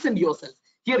to represent yourself.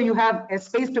 Here you have a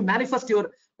space to manifest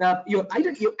your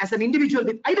identity as an individual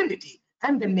with identity,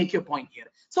 and then make your point here.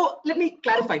 So let me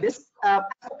clarify this.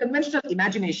 Conventional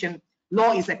imagination,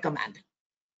 law is a command,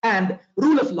 and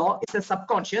rule of law is a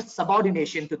subconscious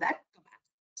subordination to that command.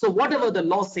 So whatever the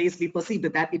law says, we perceive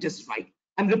that it is right.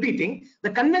 I'm repeating, the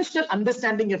conventional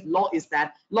understanding of law is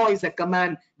that law is a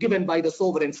command given by the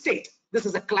sovereign state. This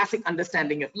is a classic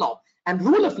understanding of law. And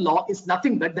rule of law is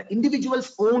nothing but the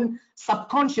individual's own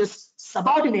subconscious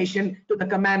subordination to the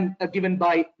command given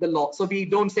by the law. So we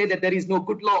don't say that there is no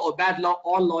good law or bad law.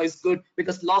 All law is good,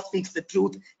 because law speaks the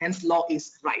truth, hence law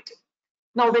is right.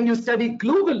 Now, when you study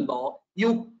global law,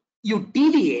 you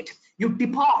deviate, you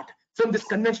depart from this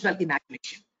conventional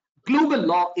imagination. Global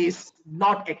law is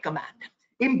not a command.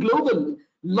 In global,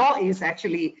 law is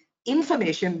actually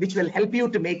information which will help you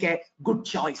to make a good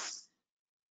choice,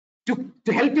 to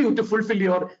help you to fulfill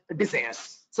your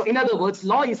desires. So in other words,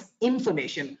 law is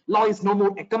information. Law is no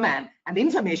more a command, and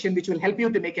information which will help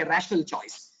you to make a rational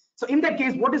choice. So in that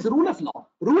case, what is rule of law?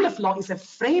 Rule of law is a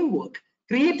framework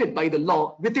created by the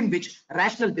law within which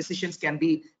rational decisions can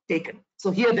be taken.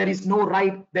 So here there is no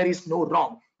right, there is no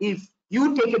wrong. If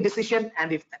you take a decision,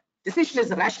 and if that decision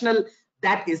is rational,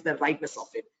 that is the rightness of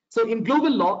it. So in global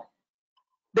law,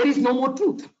 there is no more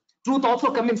truth. Truth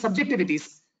also comes in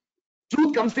subjectivities.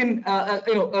 Truth comes in,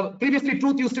 previously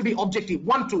truth used to be objective,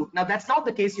 one truth. Now that's not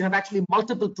the case. You have actually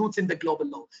multiple truths in the global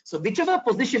law. So whichever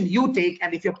position you take,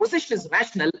 and if your position is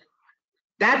rational,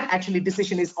 that actually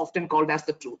decision is often called as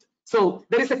the truth. So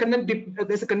there is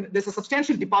there's a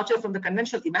substantial departure from the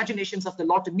conventional imaginations of the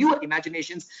law to newer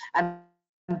imaginations, and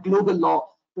global law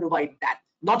provide that.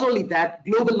 Not only that,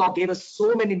 global law gave us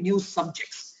so many new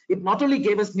subjects. It not only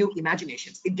gave us new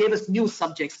imaginations, it gave us new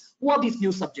subjects. Who are these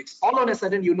new subjects? All on a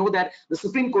sudden, you know that the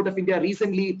Supreme Court of India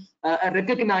recently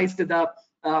recognized the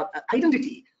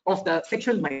identity of the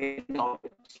sexual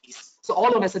minorities. So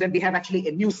all on a sudden, we have actually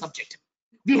a new subject.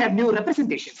 We have new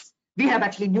representations. We have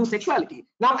actually new sexuality.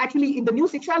 Now, actually, in the new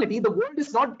sexuality, the world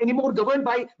is not anymore governed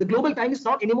by, the global time is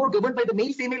not anymore governed by the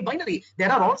male-female binary.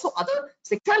 There are also other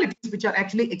sexualities which are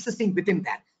actually existing within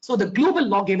that. So the global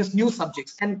law gave us new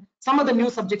subjects, and some of the new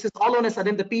subjects is all on a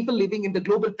sudden the people living in the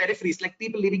global peripheries, like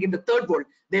people living in the third world,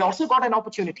 they also got an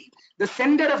opportunity. The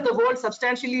center of the world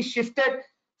substantially shifted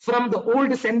from the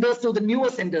old senders to the newer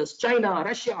senders, China,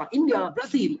 Russia, India,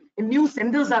 Brazil, and new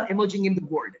senders are emerging in the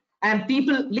world. And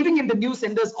people living in the new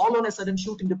centers all on a sudden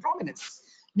shoot into prominence.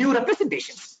 New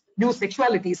representations, new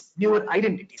sexualities, newer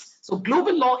identities. So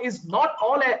global law is not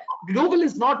global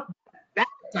is not bad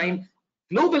time.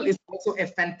 Global is also a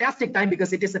fantastic time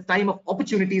because it is a time of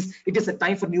opportunities. It is a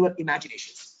time for newer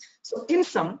imaginations. So in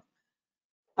sum,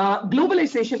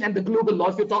 globalization and the global law,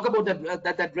 if you talk about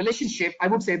that relationship, I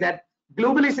would say that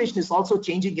globalization is also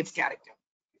changing its character.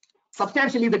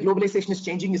 Substantially, the globalization is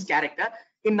changing its character.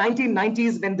 In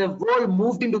 1990s, when the world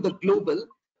moved into the global,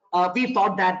 we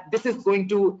thought that this is going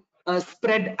to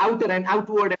spread outer and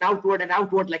outward and outward and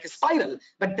outward like a spiral,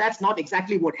 but that's not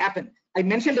exactly what happened. I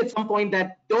mentioned at some point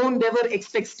that don't ever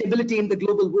expect stability in the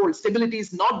global world. Stability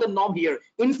is not the norm here.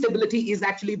 Instability is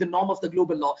actually the norm of the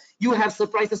global law. You have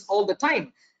surprises all the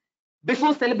time.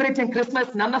 Before celebrating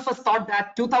Christmas, none of us thought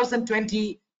that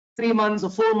 2020, 3 months or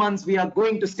 4 months, we are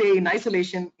going to stay in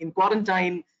isolation, in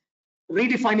quarantine,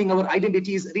 redefining our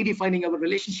identities, redefining our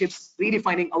relationships,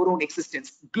 redefining our own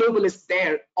existence. Global is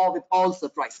there, all with all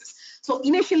surprises. So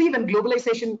initially, when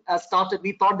globalization started,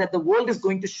 we thought that the world is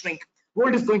going to shrink.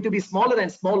 World is going to be smaller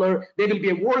and smaller. There will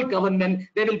be a world government.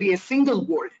 There will be a single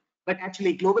world. But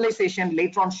actually, globalization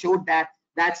later on showed that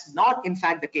that's not in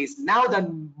fact the case. Now the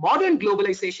modern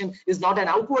globalization is not an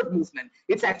outward movement.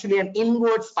 It's actually an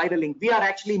inward spiraling. We are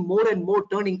actually more and more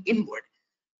turning inward.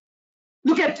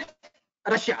 Look at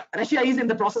Russia. Russia is in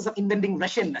the process of inventing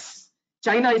Russianness.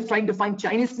 China is trying to find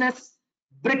Chineseness.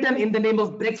 Britain, in the name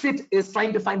of Brexit, is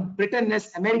trying to find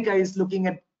Brittanness. America is looking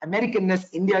at Americanness.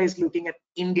 India is looking at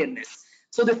Indianness.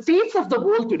 So the states of the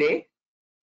world today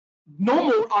no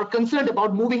more are concerned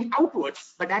about moving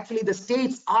outwards, but actually the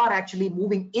states are actually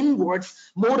moving inwards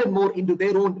more and more into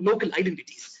their own local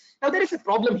identities. Now there is a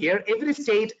problem here. Every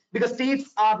state, because states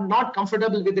are not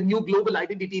comfortable with the new global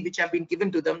identity which have been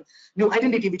given to them, new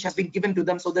identity which has been given to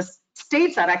them. So the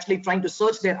states are actually trying to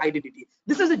search their identity.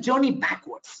 This is a journey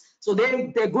backwards. So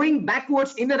they're going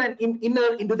backwards inner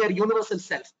into their universal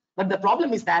self. But the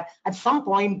problem is that at some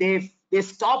point they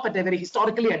stop at a very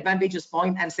historically advantageous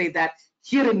point and say that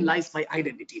herein lies my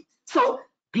identity. So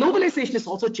globalization is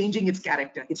also changing its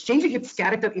character. It's changing its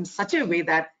character in such a way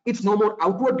that it's no more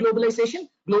outward globalization.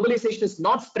 Globalization is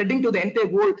not spreading to the entire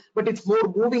world, but it's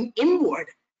more moving inward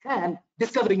and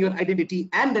discovering your identity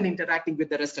and then interacting with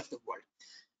the rest of the world.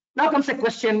 Now comes a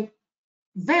question,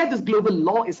 where this global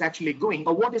law is actually going,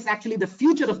 or what is actually the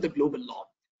future of the global law?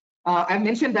 I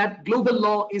mentioned that global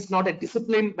law is not a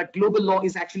discipline, but global law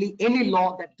is actually any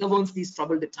law that governs these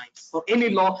troubled times, or any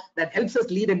law that helps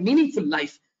us lead a meaningful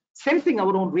life, sensing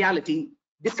our own reality,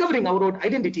 discovering our own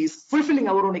identities, fulfilling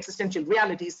our own existential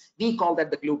realities. We call that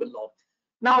the global law.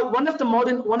 Now, one of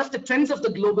the trends of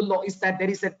the global law is that there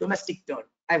is a domestic turn.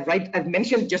 I've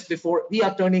mentioned just before, we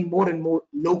are turning more and more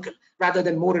local rather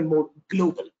than more and more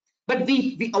global. But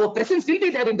our presence will be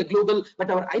there in the global,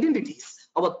 but our identities,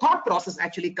 our thought process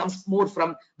actually comes more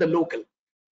from the local.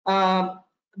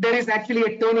 There is actually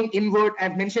a turning inward.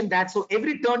 I've mentioned that. So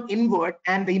every turn inward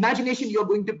and the imagination you're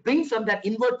going to bring from that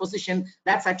inward position,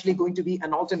 that's actually going to be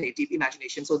an alternative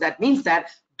imagination. So that means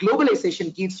that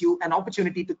globalization gives you an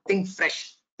opportunity to think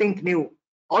fresh, think new,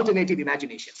 alternative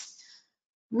imaginations.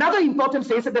 Another important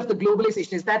facet of the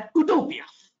globalization is that utopia.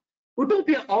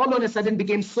 Utopia all on a sudden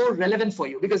became so relevant for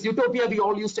you, because utopia, we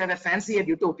all used to have a fancy at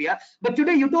utopia, but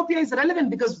today utopia is relevant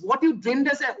because what you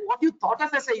thought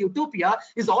of as a utopia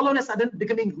is all on a sudden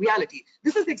becoming reality.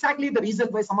 This is exactly the reason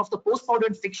why some of the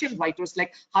postmodern fiction writers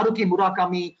like Haruki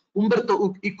Murakami,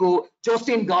 Umberto Eco,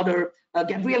 Jostein Gaarder,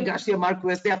 Gabriel Garcia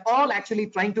Marquez, they are all actually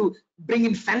trying to bring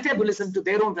in fantabulism to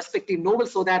their own respective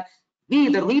novels, so that we,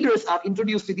 the readers, are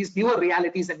introduced to these newer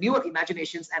realities and newer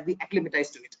imaginations, and we acclimatize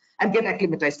to it and get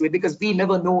acclimatized to it, because we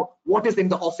never know what is in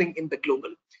the offing in the global.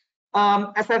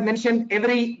 As I've mentioned,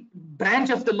 every branch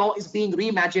of the law is being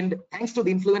reimagined thanks to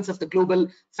the influence of the global.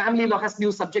 Family law has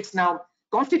new subjects now.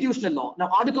 Constitutional law. Now,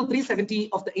 Article 370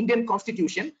 of the Indian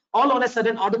Constitution, all on a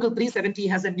sudden, Article 370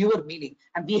 has a newer meaning.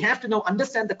 And we have to now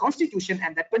understand the Constitution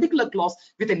and that particular clause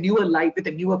with a newer light, with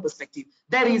a newer perspective.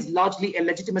 There is largely a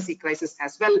legitimacy crisis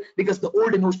as well, because the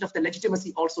old notion of the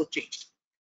legitimacy also changed.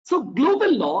 So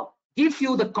global law gives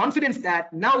you the confidence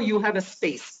that now you have a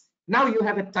space, now you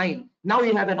have a time, now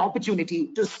you have an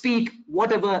opportunity to speak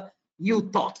whatever you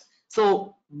thought.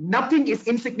 So nothing is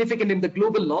insignificant in the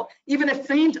global law. Even a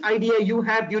faint idea you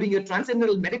have during your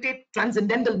transcendental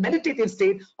meditative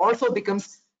state also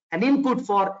becomes an input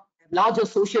for larger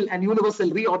social and universal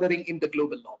reordering in the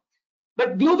global law.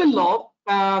 But global law,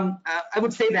 I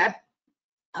would say that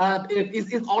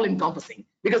is all encompassing,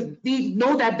 because we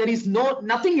know that there is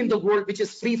nothing in the world which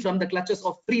is free from the clutches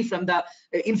or free from the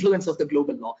influence of the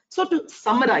global law. So to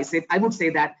summarize it, I would say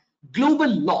that global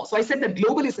law. So I said that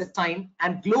global is a time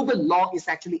and global law is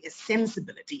actually a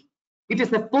sensibility. It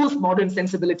is a postmodern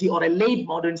sensibility or a late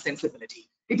modern sensibility.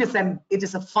 It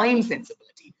is a fine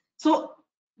sensibility. So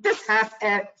this has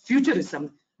a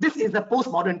futurism. This is a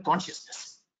postmodern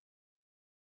consciousness.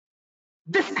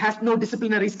 This has no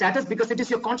disciplinary status because it is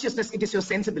your consciousness, it is your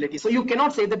sensibility. So you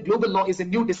cannot say that global law is a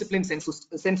new discipline sensu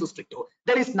stricto.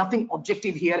 There is nothing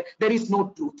objective here. There is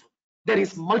no truth. There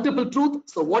is multiple truth.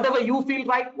 So whatever you feel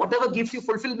right, whatever gives you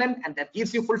fulfillment, and that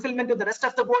gives you fulfillment to the rest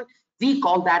of the world, we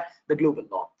call that the global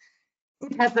law.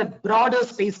 It has a broader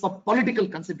space for political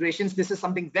considerations. This is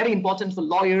something very important for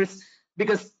lawyers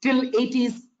because till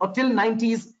 80s or till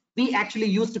 90s, we actually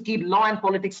used to keep law and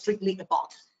politics strictly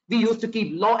apart. We used to keep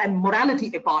law and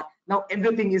morality apart. Now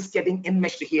everything is getting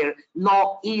enmeshed here.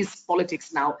 Law is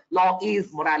politics now. Law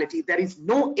is morality. There is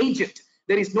no agent.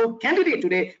 There is no candidate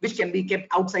today which can be kept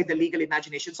outside the legal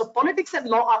imagination. So politics and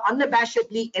law are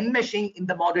unabashedly enmeshing in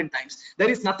the modern times. There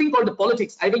is nothing called the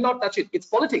politics. I will not touch it. It's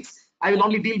politics. I will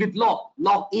only deal with law.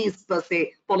 Law is per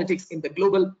se politics in the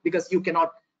global because you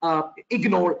cannot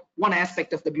ignore one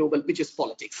aspect of the global, which is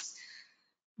politics.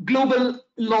 Global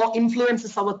law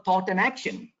influences our thought and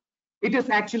action. It is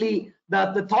actually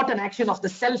the thought and action of the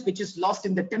self which is lost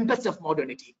in the tempest of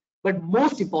modernity. But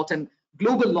most important,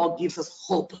 global law gives us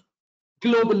hope.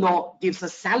 Global law gives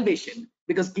us salvation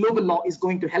because global law is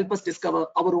going to help us discover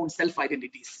our own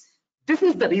self-identities. This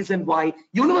is the reason why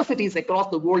universities across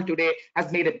the world today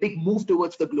has made a big move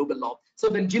towards the global law.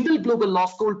 So when Jindal Global Law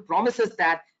School promises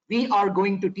that we are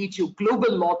going to teach you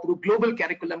global law through global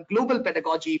curriculum, global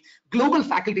pedagogy, global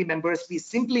faculty members, we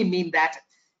simply mean that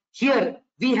here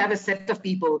we have a set of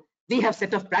people, we have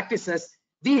set of practices,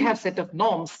 we have set of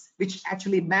norms which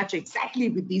actually match exactly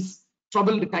with these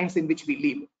troubled times in which we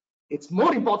live. It's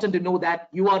more important to know that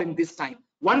you are in this time.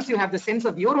 Once you have the sense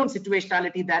of your own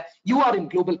situationality that you are in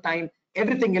global time,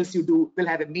 everything else you do will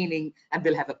have a meaning and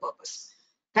will have a purpose.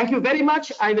 Thank you very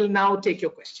much. I will now take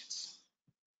your questions.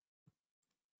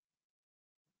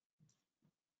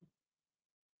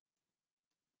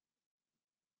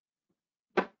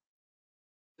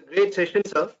 Great session,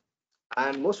 sir.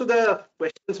 And most of the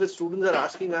questions which students are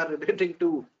asking are relating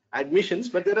to admissions,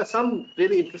 but there are some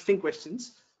really interesting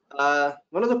questions.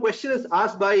 One of the questions is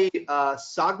asked by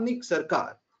Sagnik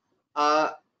Sarkar.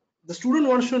 The student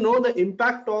wants to know the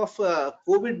impact of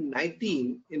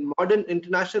COVID-19 in modern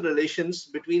international relations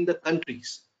between the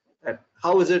countries.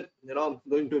 How is it,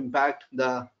 going to impact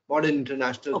the modern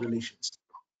international relations?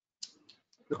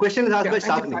 The question is asked by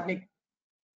Sagnik.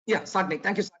 Yeah, Sagnik,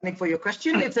 thank you, Sagnik, for your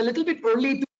question. It's a little bit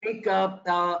early to make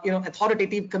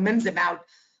authoritative comments about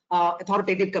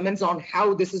authoritative comments on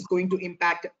how this is going to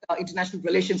impact international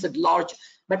relations at large.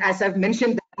 But as I've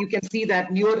mentioned, you can see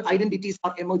that newer identities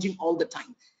are emerging all the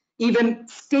time. Even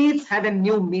states have a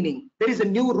new meaning. There is a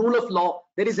new rule of law.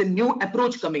 There is a new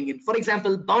approach coming in. For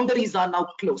example, boundaries are now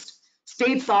closed.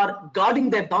 States are guarding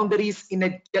their boundaries in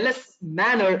a jealous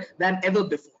manner than ever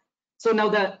before. So now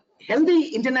the healthy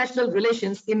international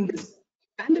relations in this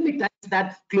pandemic times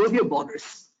that close your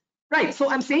borders, right?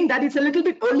 So I'm saying that it's a little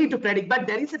bit early to predict, but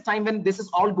there is a time when this is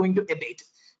all going to abate.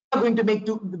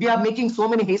 We are making so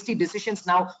many hasty decisions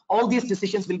now. All these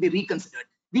decisions will be reconsidered.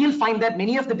 We'll find that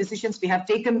many of the decisions we have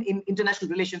taken in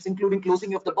international relations, including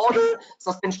closing of the border,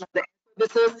 suspension of the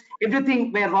services,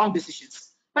 everything were wrong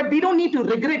decisions. But we don't need to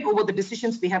regret over the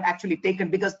decisions we have actually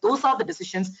taken because those are the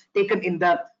decisions taken in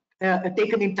the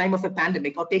taken in time of a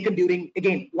pandemic or taken during,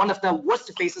 again, one of the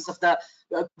worst phases of the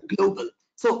global.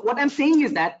 So what I'm saying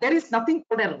is that there is nothing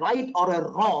called a right or a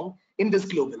wrong in this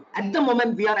global. At the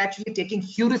moment, we are actually taking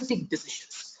heuristic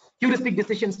decisions. Heuristic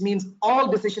decisions means all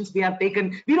decisions we have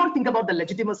taken. We don't think about the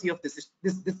legitimacy of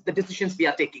the decisions we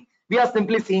are taking. We are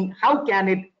simply seeing how can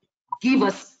it give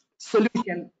us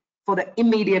solution for the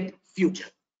immediate future.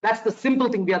 That's the simple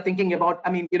thing we are thinking about. I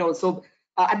mean,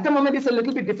 at the moment, it's a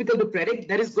little bit difficult to predict.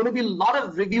 There is going to be a lot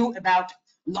of review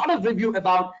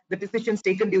about the decisions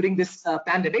taken during this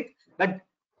pandemic, but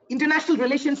international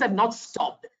relations have not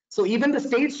stopped. So even the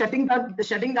states shutting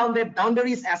down their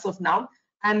boundaries as of now,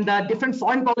 and different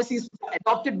foreign policies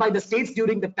adopted by the states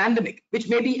during the pandemic, which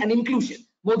may be an inclusion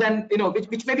more than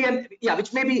which may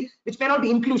not be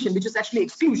inclusion, which is actually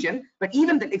exclusion. But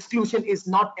even that exclusion is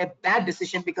not a bad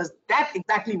decision because that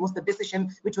exactly was the decision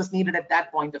which was needed at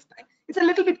that point of time. It's a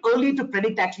little bit early to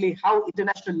predict actually how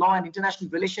international law and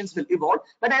international relations will evolve.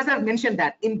 But as I've mentioned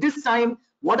that in this time,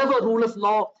 whatever rule of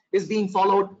law is being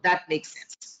followed, that makes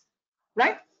sense,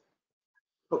 right?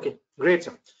 Okay, great,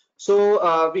 sir.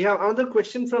 So we have another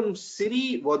question from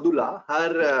Siri Wadula.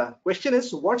 Her question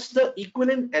is, what's the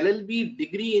equivalent LLB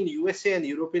degree in USA and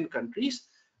European countries,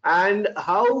 and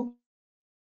how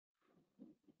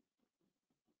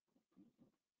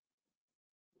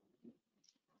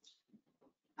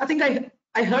I think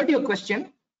I heard your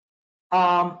question.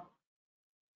 I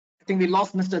think we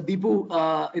lost Mr.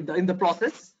 Deepu in the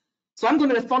process. So I'm going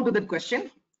to respond to that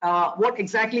question. What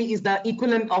exactly is the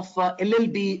equivalent of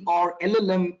LLB or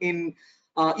LLM in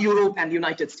Europe and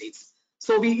United States?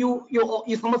 So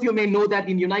some of you may know that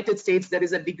in United States there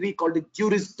is a degree called the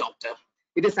Juris Doctor.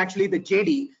 It is actually the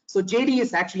JD. So JD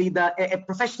is actually a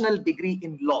professional degree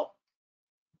in law.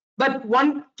 But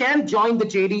one can join the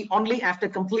JD only after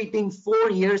completing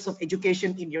 4 years of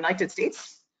education in United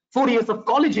States, 4 years of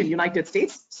college in United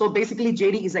States. So basically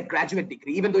JD is a graduate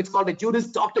degree. Even though it's called a Juris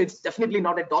Doctor, it's definitely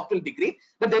not a doctoral degree,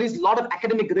 but there is a lot of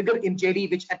academic rigor in JD,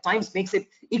 which at times makes it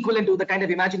equivalent to the kind of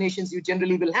imaginations you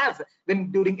generally will have when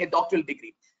doing a doctoral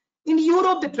degree. In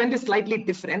Europe, the trend is slightly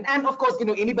different, and of course,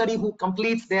 anybody who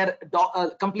completes their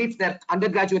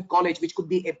undergraduate college, which could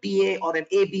be a BA or an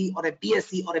AB or a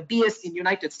BSc or a BS in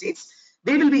United States,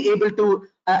 they will be able to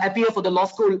appear for the law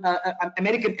school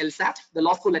American LSAT, the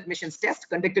law school admissions test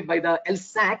conducted by the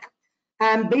LSAC,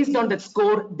 and based on that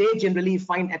score, they generally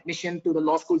find admission to the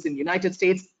law schools in the United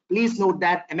States. Please note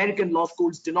that American law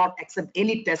schools do not accept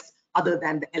any test other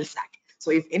than the LSAC. So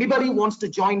if anybody wants to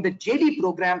join the JD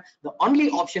program, the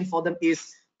only option for them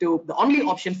is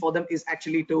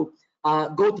actually to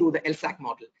go through the LSAC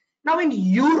model. Now in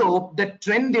Europe, the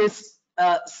trend is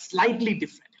slightly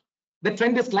different. The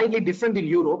trend is slightly different in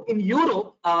Europe. In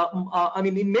Europe, I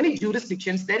mean, in many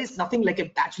jurisdictions, there is nothing like a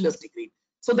bachelor's degree.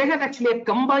 So they have actually a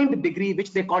combined degree,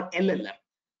 which they call LLM.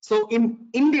 So in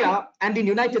India and in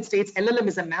United States, LLM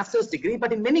is a master's degree,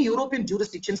 but in many European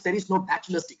jurisdictions, there is no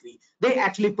bachelor's degree. They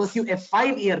actually pursue a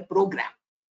 5-year program,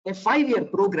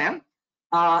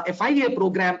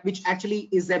 which actually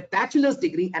is a bachelor's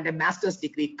degree and a master's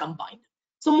degree combined.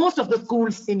 So most of the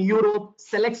schools in Europe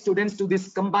select students to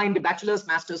this combined bachelor's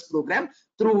master's program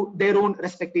through their own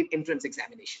respective entrance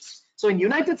examinations. So in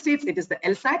United States, it is the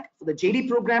LSAT for the JD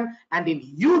program, and in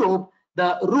Europe,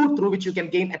 the route through which you can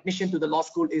gain admission to the law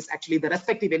school is actually the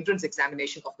respective entrance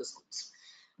examination of the schools.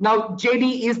 Now,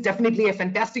 JD is definitely a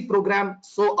fantastic program.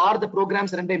 So are the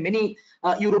programs run by many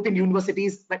European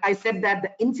universities. But I said that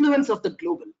the influence of the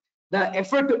global, the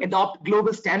effort to adopt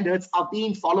global standards are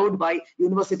being followed by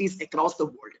universities across the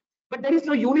world. But there is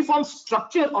no uniform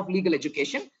structure of legal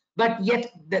education, but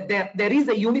yet there is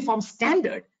a uniform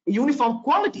standard, a uniform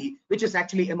quality, which is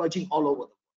actually emerging all over the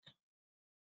world.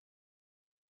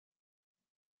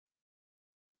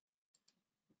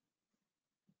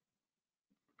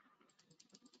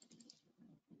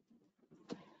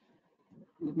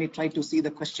 Let me try to see the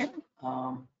question.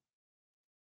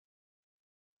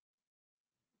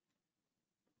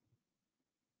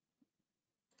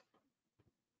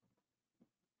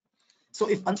 So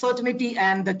if uncertainty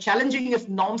and the challenging of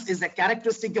norms is a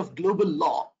characteristic of global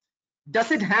law,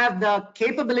 does it have the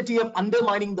capability of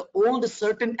undermining the old,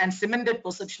 certain, and cemented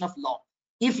perception of law?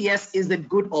 If yes, is it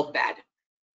good or bad?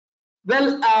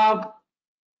 Well,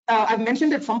 I've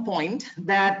mentioned at some point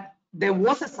that there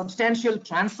was a substantial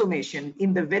transformation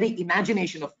in the very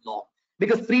imagination of law,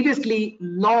 because previously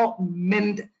law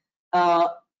meant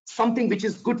something which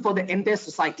is good for the entire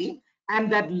society,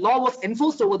 and that law was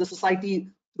enforced over the society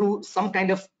through some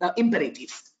kind of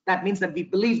imperatives. That means that we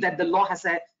believe that the law has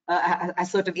a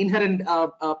certain inherent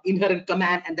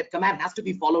command, and that command has to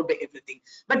be followed by everything.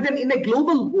 But then in a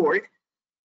global world,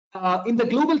 in the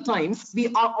global times, we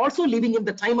are also living in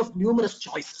the time of numerous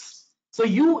choices. So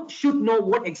you should know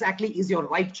what exactly is your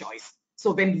right choice.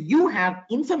 So when you have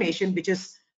information which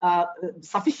is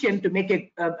sufficient to make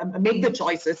the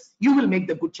choices, you will make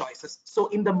the good choices. So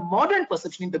in the modern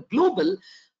perception, in the global,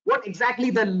 what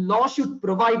exactly the law should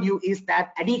provide you is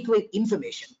that adequate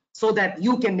information so that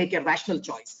you can make a rational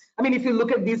choice. I mean, if you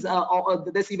look at these,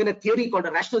 there's even a theory called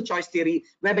a rational choice theory,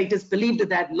 whereby it is believed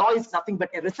that law is nothing but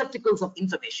a receptacles of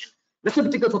information, which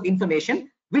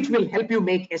will help you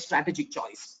make a strategic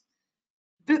choice.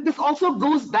 This also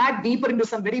goes back deeper into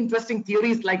some very interesting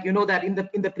theories, like, you know, that in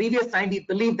the previous time, we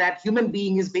believed that human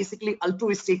being is basically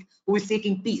altruistic, who is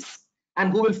seeking peace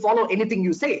and who will follow anything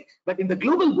you say. But in the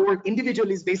global world,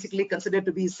 individual is basically considered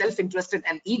to be self-interested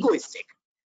and egoistic.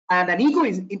 And an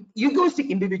egoistic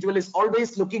individual is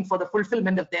always looking for the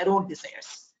fulfillment of their own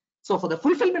desires. So for the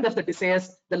fulfillment of the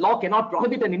desires, the law cannot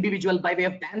prohibit an individual by way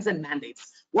of bans and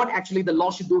mandates. What actually the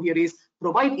law should do here is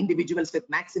provide individuals with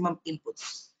maximum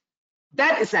inputs.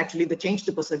 That is actually the change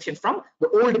to perception from the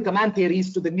old command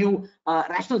theories to the new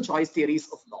rational choice theories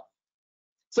of law.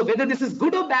 So whether this is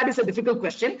good or bad is a difficult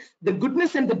question. The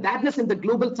goodness and the badness in the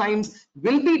global times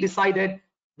will be decided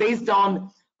based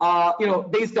on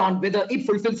whether it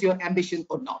fulfills your ambition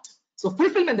or not. So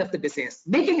fulfillment of the desires,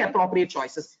 making appropriate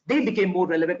choices, they became more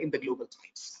relevant in the global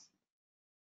times.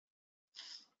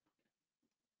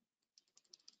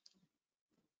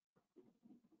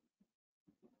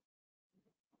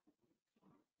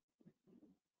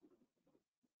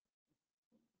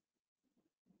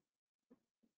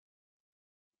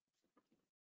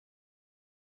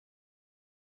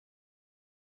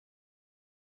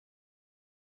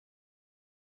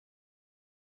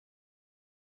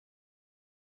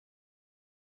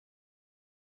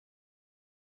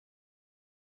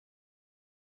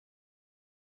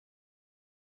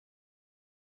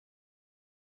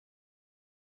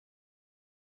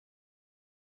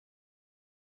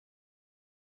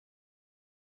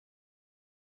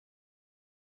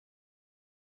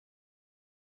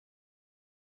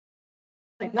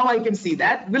 Now I can see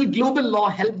that. Will global law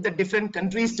help the different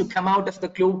countries to come out of the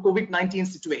COVID-19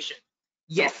 situation?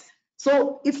 Yes.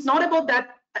 So it's not about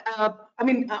that.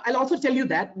 I'll also tell you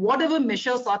that whatever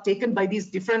measures are taken by these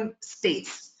different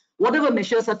states, whatever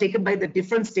measures are taken by the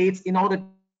different states in order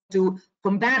to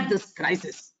combat this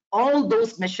crisis, all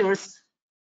those measures,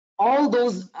 all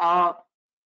those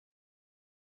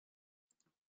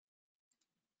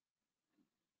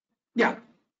yeah,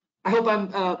 I hope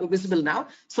I'm visible now.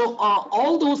 So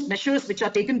all those measures which are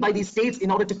taken by these states in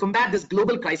order to combat this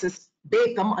global crisis,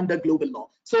 they come under global law.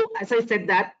 So as I said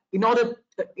that in order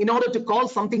to call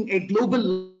something a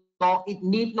global law, it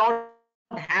need not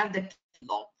have that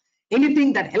law.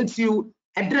 Anything that helps you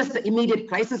address the immediate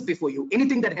crisis before you,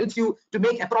 anything that helps you to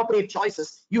make appropriate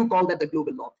choices, you call that the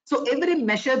global law. So every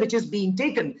measure which is being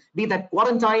taken, be that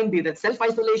quarantine, be that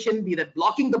self-isolation, be that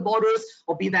blocking the borders,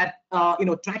 or be that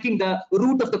tracking the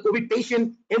route of the COVID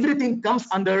patient, everything comes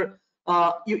under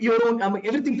your own.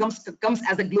 Everything comes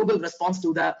as a global response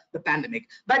to the pandemic.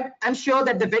 But I'm sure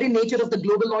that the very nature of the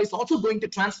global law is also going to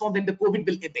transform when the COVID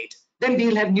will abate. Then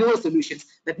we'll have newer solutions.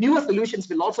 That newer solutions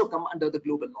will also come under the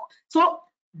global law. So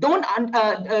don't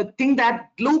think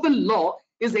that global law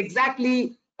is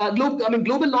exactly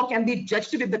global law can be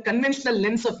judged with the conventional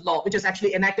lens of law, which is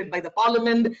actually enacted by the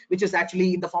parliament, which is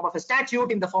actually in the form of a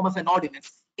statute, in the form of an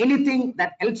ordinance. Anything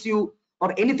that helps you,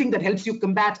 or anything that helps you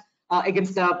combat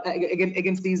against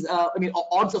these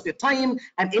odds of your time,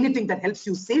 and anything that helps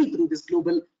you sail through this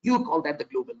global, you call that the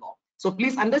global law. So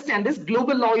please understand this: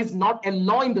 global law is not a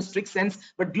law in the strict sense,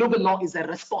 but global law is a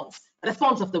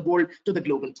response of the world to the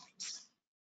global times.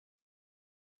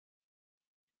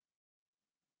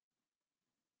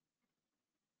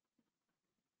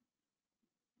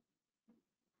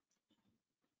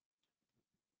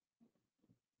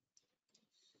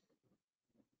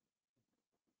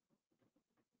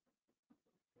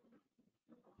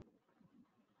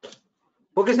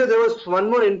 Okay, so there was one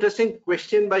more interesting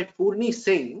question by Purni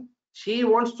Singh. She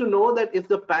wants to know that if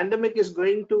the pandemic is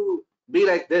going to be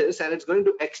like this and it's going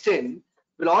to extend,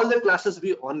 will all the classes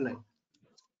be online?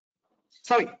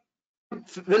 Sorry.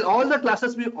 Will all the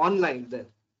classes be online then?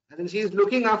 I think she's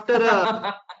looking after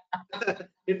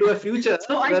into a future.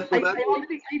 So I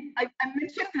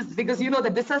mentioned this because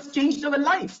that this has changed our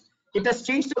life. It has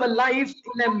changed our life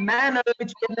in a manner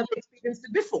which we have never experienced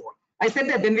it before. I said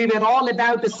that when we were all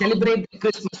about to celebrate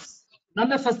Christmas,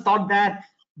 none of us thought that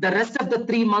the rest of the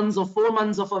 3 months or 4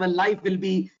 months of our life will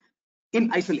be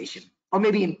in isolation, or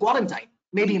maybe in quarantine,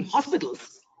 maybe in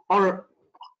hospitals, or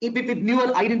with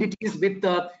newer identities, with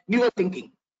newer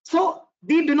thinking. So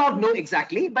we do not know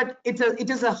exactly, but it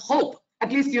is a hope.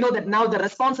 At least that now the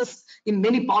responses in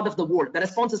many part of the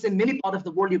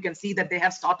world, you can see that they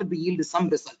have started to yield some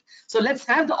result. So let's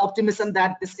have the optimism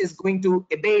that this is going to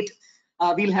abate.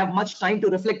 We'll have much time to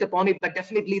reflect upon it, but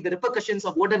definitely the repercussions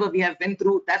of whatever we have went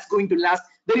through, that's going to last.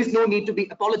 There is no need to be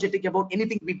apologetic about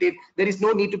anything we did. There is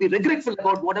no need to be regretful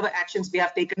about whatever actions we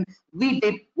have taken. We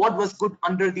did what was good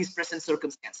under these present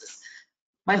circumstances.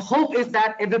 My hope is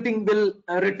that everything will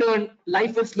return,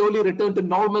 life will slowly return to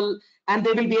normal, and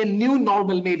there will be a new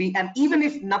normal maybe. And even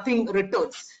if nothing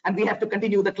returns and we have to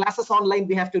continue the classes online,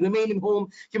 we have to remain in home,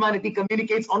 humanity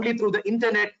communicates only through the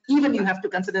internet, even you have to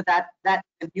consider that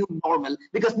a new normal,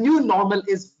 because new normal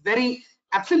is very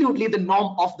absolutely the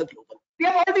norm of the global. We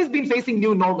have always been facing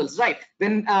new normals, right?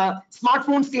 When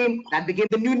smartphones came, that became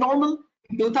the new normal.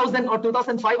 In 2000 or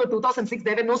 2005 or 2006,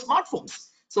 there were no smartphones.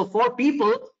 So for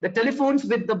people, the telephones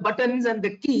with the buttons and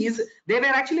the keys, they were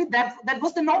actually, that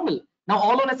was the normal. Now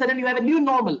all of a sudden you have a new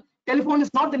normal. Telephone is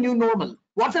not the new normal.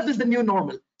 WhatsApp is the new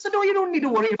normal. So no, you don't need to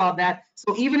worry about that.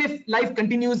 So even if life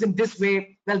continues in this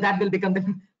way, well, that will become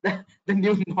the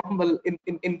new normal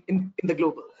in the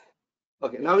global.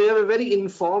 Okay, now we have a very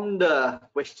informed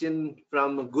question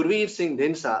from Gurveer Singh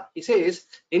Dhinsa. He says,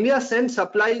 India sends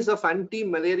supplies of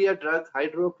anti-malaria drug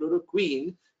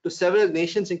hydrochloroquine to several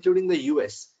nations, including the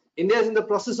US. India is in the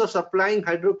process of supplying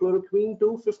hydrochloroquine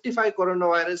to 55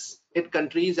 coronavirus hit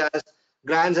countries as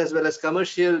grants as well as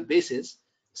commercial basis.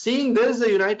 Seeing this,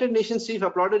 the United Nations chief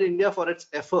applauded India for its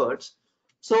efforts.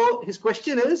 So his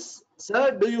question is,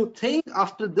 sir, do you think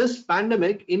after this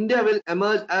pandemic, India will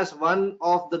emerge as one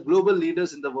of the global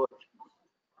leaders in the world?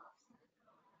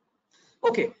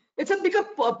 Okay, it's a bigger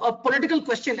political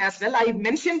question as well. I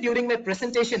mentioned during my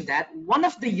presentation that one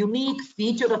of the unique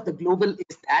features of the global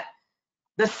is that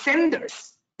the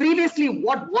senders, previously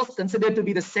what was considered to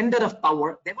be the sender of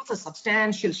power, there was a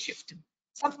substantial shift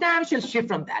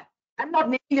from that. I'm not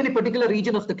naming any particular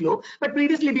region of the globe, but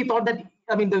previously we thought that,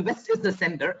 the West is the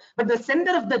sender, but the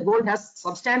sender of the world has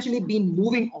substantially been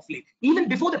moving off late. Even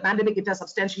before the pandemic, it has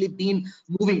substantially been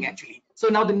moving actually. So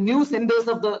now the new centers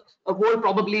of the world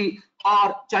probably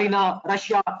are China,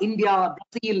 Russia, India,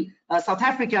 Brazil, South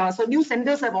Africa. So new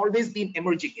centers have always been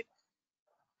emerging.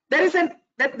 There is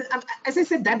as I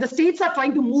said, that the states are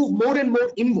trying to move more and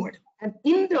more inward. And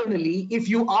internally, if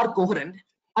you are coherent,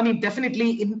 I mean, definitely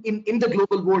in the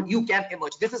global world, you can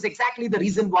emerge. This is exactly the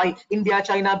reason why India,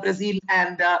 China, Brazil,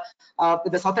 and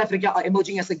the South Africa are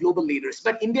emerging as the global leaders.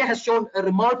 But India has shown a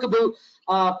remarkable,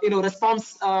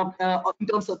 response in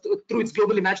terms of through its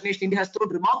global imagination. India has thrown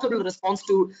remarkable response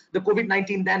to the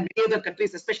COVID-19 than many other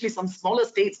countries, especially some smaller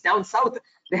states down south.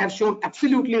 They have shown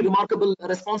absolutely remarkable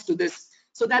response to this.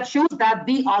 So that shows that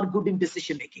we are good in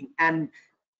decision making. And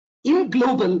in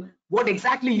global, what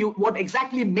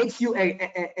exactly makes you a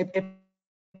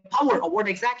power, or what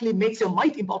exactly makes your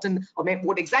might important, or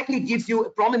what exactly gives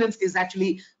you prominence is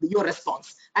actually your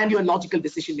response and your logical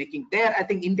decision making. There, I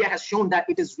think India has shown that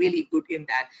it is really good in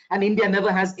that. And India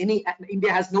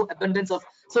has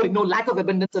no lack of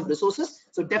abundance of resources.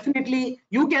 So definitely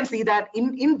you can see that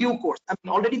in due course. I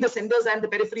mean, already the centers and the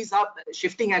peripheries are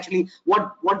shifting. Actually,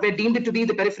 what were deemed to be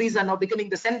the peripheries are now becoming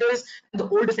the centers, and the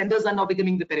older centers are now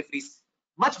becoming the peripheries.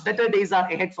 Much better days are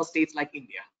ahead for states like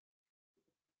India.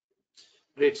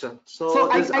 Great, sir. So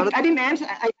I didn't answer.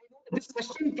 This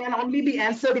question can only be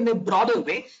answered in a broader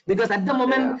way, because at the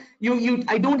moment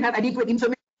I don't have adequate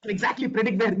information to exactly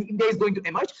predict where India is going to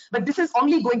emerge. But this is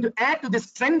only going to add to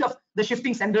this trend of the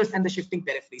shifting centers and the shifting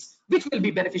peripheries, which will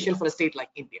be beneficial for a state like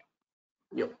India.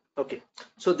 Yep. Okay.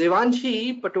 So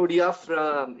Devanshi Patodia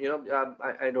from,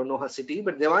 I don't know her city,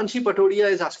 but Devanshi Patodia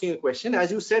is asking a question.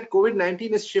 As you said,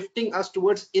 COVID-19 is shifting us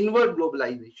towards inward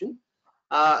globalization.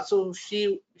 So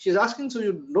she's asking,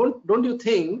 so don't you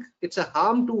think it's a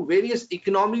harm to various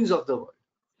economies of the world?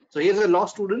 So here's a law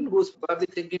student who's probably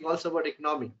thinking also about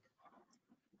economy.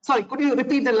 Sorry, could you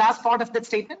repeat the last part of that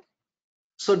statement?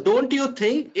 So don't you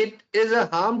think it is a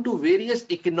harm to various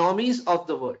economies of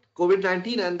the world,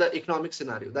 COVID-19 and the economic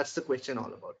scenario? That's the question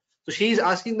all about. So she's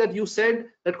asking that you said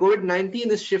that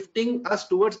COVID-19 is shifting us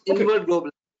towards inward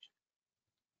globalization.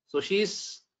 So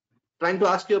she's trying to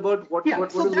ask you about what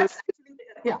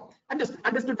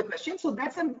understood the question. So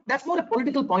that's more a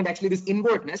political point, actually, this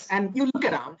inwardness. And you look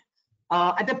around,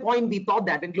 at that point we thought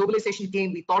that when globalization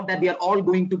came, we thought that we are all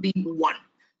going to be one,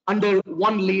 under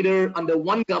one leader, under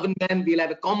one government. We'll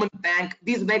have a common bank.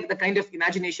 These were the kind of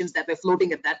imaginations that were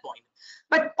floating at that point.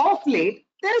 But of late,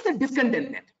 there is a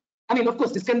discontentment. I mean, of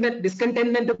course,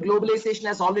 discontentment of globalization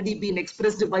has already been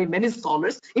expressed by many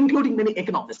scholars, including many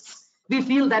economists. We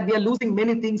feel that we are losing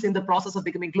many things in the process of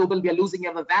becoming global. We are losing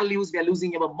our values, we are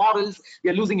losing our morals, we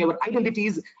are losing our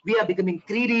identities, we are becoming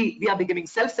greedy, we are becoming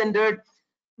self-centered,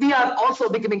 we are also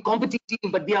becoming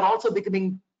competitive, but we are also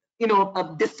becoming,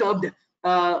 disturbed,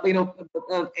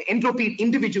 entropy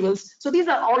individuals. So these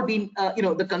are all been,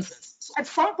 the concerns. So at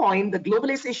some point, the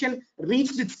globalization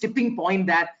reached its tipping point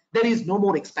that there is no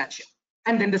more expansion.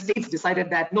 And then the states decided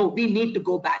that, no, we need to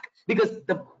go back, because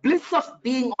the bliss of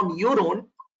being on your own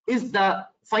is the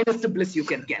finest bliss you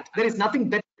can get. There is nothing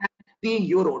better than being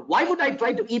your own. Why would I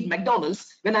try to eat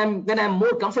McDonald's when I'm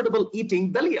more comfortable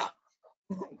eating Dalia?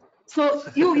 So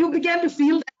you began to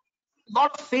feel that a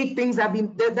lot of fake things have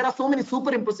been there are so many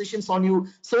superimpositions on you,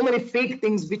 so many fake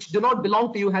things which do not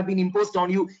belong to you have been imposed on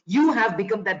you. You have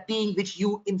become that being which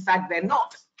you in fact were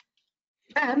not.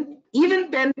 And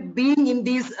even when being in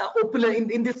these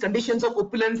in these conditions of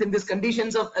opulence, in these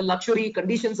conditions of luxury,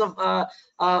 conditions of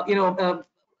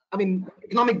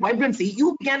economic vibrancy,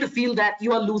 you began to feel that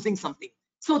you are losing something.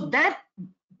 So that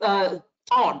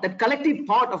thought, that collective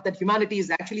thought of that humanity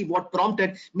is actually what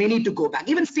prompted many to go back.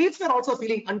 Even states were also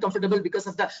feeling uncomfortable because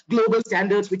of the global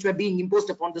standards which were being imposed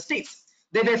upon the states.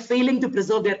 They were failing to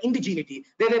preserve their indigeneity.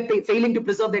 They were failing to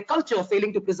preserve their culture,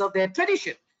 failing to preserve their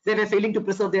tradition. They were failing to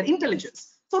preserve their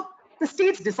intelligence. So the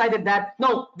states decided that,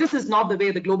 no, this is not the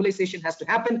way the globalization has to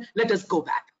happen. Let us go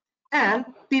back. And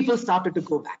people started to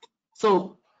go back.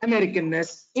 So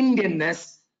Americanness,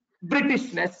 Indianness,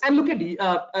 Britishness, and look at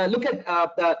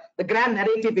the grand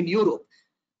narrative in Europe.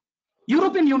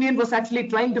 European Union was actually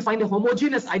trying to find a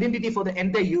homogeneous identity for the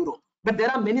entire Europe. But there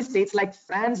are many states like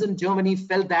France and Germany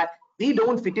felt that we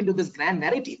don't fit into this grand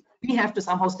narrative. We have to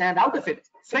somehow stand out of it.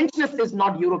 Frenchness is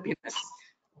not Europeanness.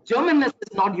 Germanness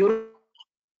is not Europe.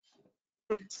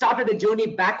 Started a journey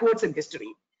backwards in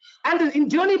history. And in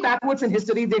journey backwards in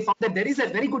history, they found that there is a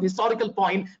very good historical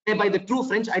point whereby the true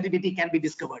French identity can be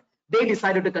discovered. They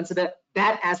decided to consider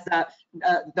that as the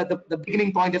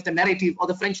beginning point of the narrative, or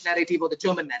the French narrative, or the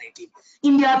German narrative.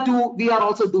 India too, we are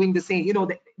also doing the same.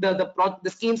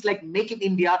 The schemes like Make in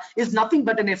India is nothing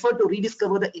but an effort to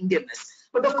rediscover the Indianness.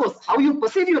 But of course, how you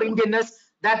perceive your Indianness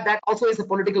that also is a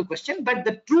political question, but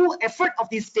the true effort of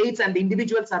these states and the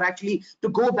individuals are actually to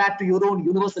go back to your own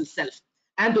universal self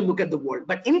and to look at the world.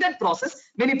 But in that process,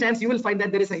 many times you will find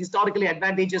that there is a historically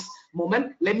advantageous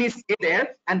moment. Let me stay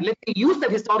there and let me use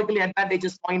that historically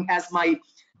advantageous point as my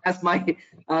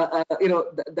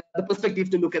the perspective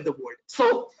to look at the world.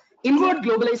 So inward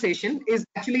globalization is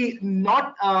actually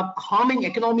not harming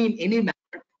economy in any manner.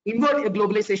 Inward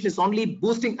globalization is only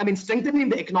boosting, strengthening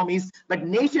the economies, but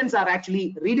nations are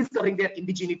actually rediscovering their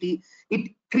indigeneity.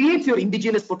 It creates your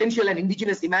indigenous potential and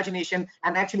indigenous imagination,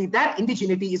 and actually that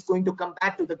indigeneity is going to come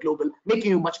back to the global,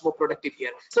 making you much more productive here.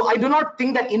 So I do not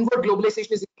think that inward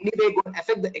globalization is in any way going to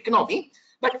affect the economy,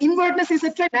 but inwardness is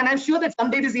a trend, and I'm sure that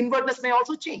someday this inwardness may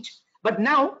also change. But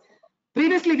now,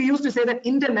 previously, we used to say that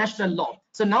international law.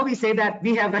 So now we say that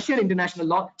we have Russian international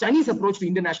law, Chinese approach to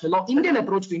international law, Indian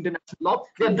approach to international law,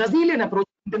 we have Brazilian approach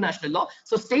to international law.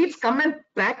 So states come and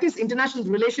practice international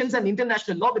relations and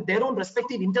international law with their own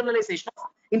respective internalization of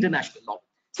international law.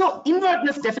 So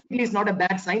inwardness definitely is not a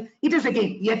bad sign. It is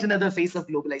again yet another phase of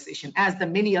globalization, as the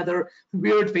many other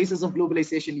weird phases of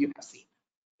globalization you have seen.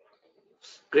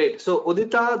 Great. So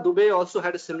Udita Dubey also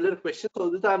had a similar question. So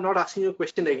Udita, I'm not asking you a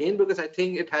question again because I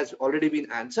think it has already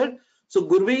been answered. So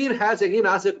Gurveer has again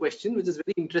asked a question which is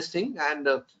very interesting, and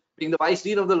being the Vice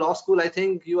Dean of the Law School, I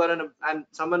think you are and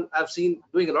someone I've seen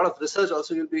doing a lot of research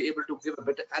also, you'll be able to give a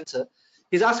better answer.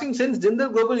 He's asking, since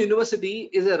Jindal Global University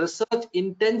is a research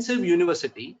intensive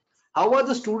university, how are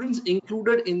the students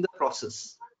included in the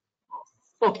process?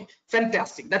 Okay,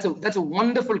 fantastic. That's a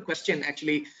wonderful question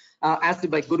actually asked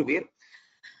by Gurveer.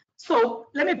 So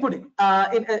let me put it,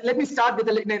 let me start with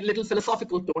a little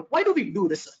philosophical tone. Why do we do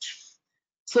research?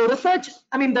 So research,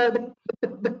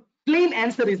 the plain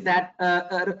answer is that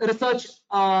research,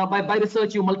 by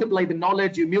research, you multiply the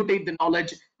knowledge, you mutate the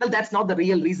knowledge. Well, that's not the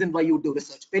real reason why you do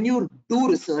research. When you do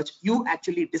research, you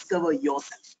actually discover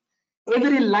yourself.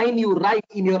 Every line you write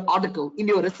in your article, in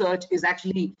your research, is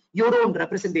actually your own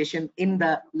representation in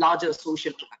the larger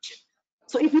social production.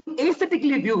 So if you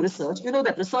aesthetically view research, you know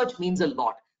that research means a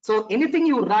lot. So anything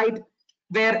you write,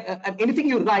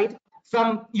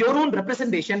 from your own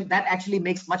representation, that actually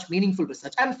makes much meaningful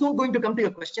research. I'm soon going to come to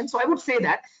your question. So I would say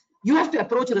that you have to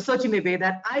approach research in a way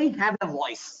that I have a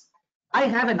voice, I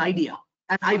have an idea,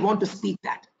 and I want to speak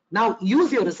that. Now use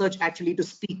your research actually to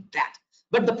speak that.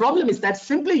 But the problem is that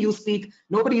simply you speak,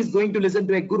 nobody is going to listen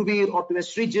to a Gurveer or to a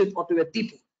Shreejith or to a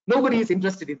Deepu. Nobody is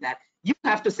interested in that. You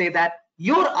have to say that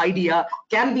your idea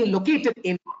can be located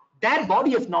in that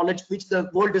body of knowledge which the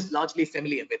world is largely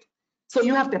familiar with. So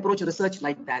you have to approach research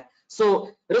like that.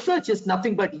 So research is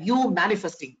nothing but you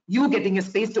manifesting, you getting a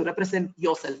space to represent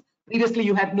yourself. Previously,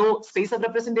 you had no space of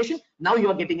representation. Now you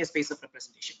are getting a space of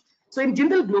representation. So in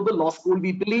Jindal Global Law School,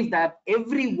 we believe that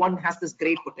everyone has this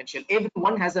great potential.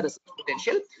 Everyone has a research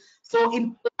potential. So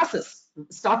in classes,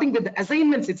 starting with the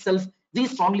assignments itself, we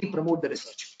strongly promote the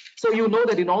research. So you know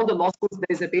that in all the law schools,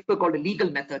 there is a paper called Legal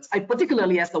Methods. I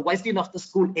particularly, as the Vice Dean of the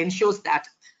school, ensures that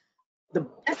the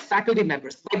best faculty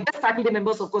members, by best faculty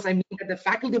members, of course, I mean that the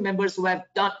faculty members who have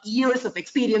done years of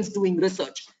experience doing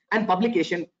research and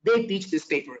publication, they teach this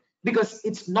paper. Because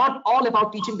it's not all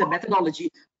about teaching the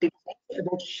methodology, it's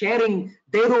about sharing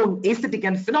their own aesthetic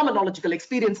and phenomenological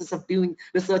experiences of doing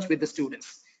research with the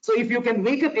students. So if you can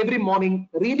wake up every morning,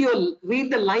 read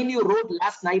the line you wrote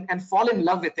last night and fall in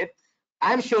love with it,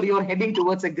 I'm sure you're heading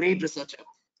towards a great researcher.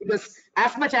 Because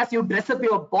as much as you dress up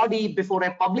your body before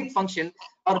a public function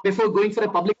or before going for a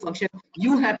public function,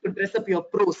 you have to dress up your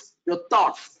prose, your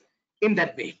thoughts in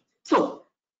that way. So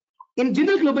in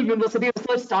Jindal Global University,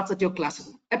 research starts at your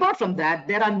classroom. Apart from that,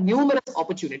 there are numerous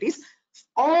opportunities.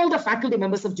 All the faculty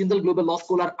members of Jindal Global Law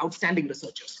School are outstanding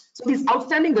researchers. So these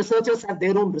outstanding researchers have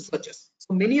their own researchers.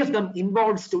 So many of them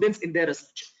involve students in their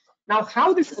research. Now,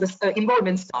 how this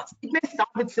involvement starts? It may start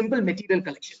with simple material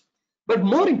collection. But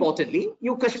more importantly,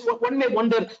 one may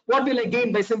wonder, what will I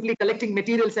gain by simply collecting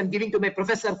materials and giving to my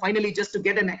professor finally just to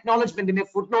get an acknowledgement in a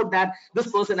footnote that this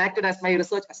person acted as my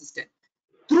research assistant?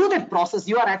 Through that process,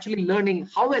 you are actually learning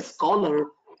how a scholar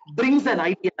brings an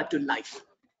idea to life.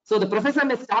 So the professor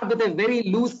may start with a very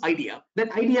loose idea.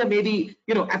 That idea may be,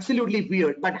 absolutely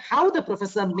weird, but how the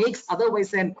professor makes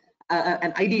otherwise an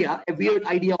idea, a weird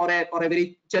idea or a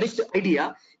very cherished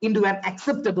idea into an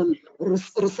acceptable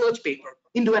research paper,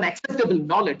 into an acceptable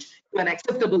knowledge, to an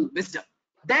acceptable wisdom.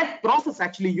 That process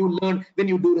actually you learn when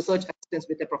you do research assistance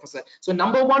with a professor. So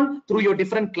number one, through your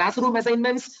different classroom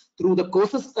assignments, through the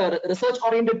courses,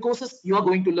 research-oriented courses, you are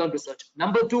going to learn research.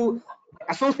 Number two,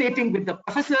 associating with the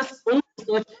professor's own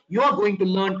research, you are going to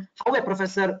learn how a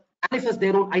professor manifests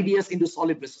their own ideas into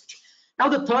solid research. Now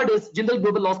the third is Jindal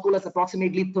Global Law School has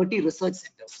approximately 30 research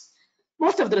centers.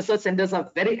 Most of the research centers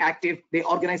are very active. They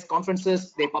organize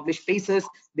conferences, they publish papers,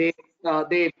 they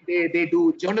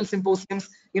do journal symposiums.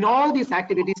 In all these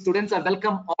activities, students are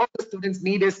welcome. All the students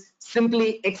need is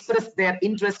simply express their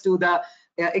interest to the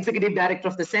executive director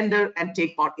of the center and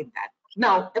take part in that.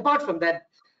 Now, apart from that,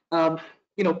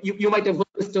 you might have heard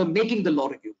this term, making the law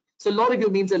review. So law review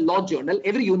means a law journal.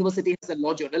 Every university has a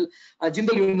law journal.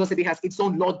 Jindal University has its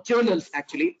own law journals,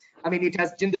 actually. I mean, it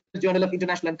has Jindal Journal of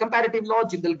International and Comparative Law,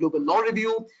 Jindal Global Law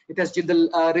Review. It has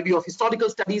Jindal Review of Historical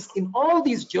Studies. In all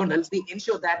these journals, we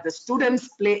ensure that the students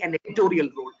play an editorial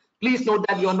role. Please note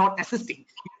that you are not assisting.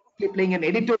 You're playing an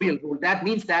editorial role. That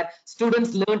means that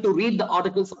students learn to read the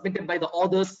articles submitted by the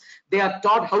authors. They are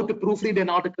taught how to proofread an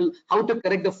article, how to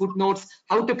correct the footnotes,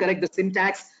 how to correct the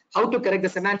syntax, how to correct the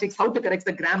semantics, how to correct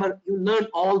the grammar. You learn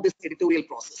all this editorial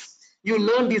process. You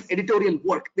learn this editorial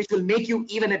work, which will make you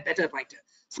even a better writer.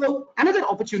 So another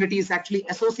opportunity is actually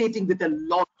associating with a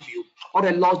law review or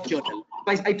a law journal.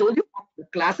 I told you, the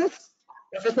classes,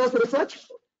 professors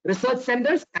research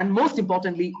centers, and most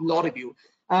importantly, law review.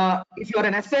 If you are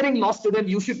an aspiring law student,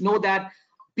 you should know that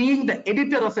being the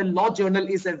editor of a law journal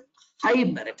is a high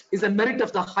merit, is a merit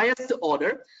of the highest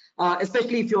order,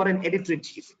 especially if you are an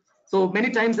editor-in-chief. So many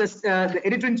times as the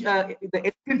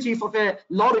editor-in-chief of a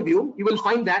law review, you will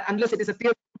find that unless it is a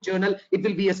peer journal, it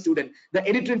will be a student. The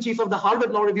editor-in-chief of the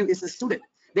Harvard Law Review is a student.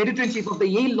 The editor-in-chief of the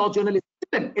Yale Law Journal is a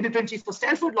student. Editor-in-chief of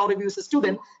Stanford Law Review is a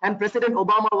student. And President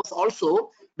Obama was also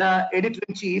the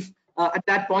editor-in-chief. At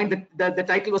that point, the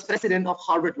title was President of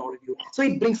Harvard Law Review. So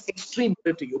it brings extreme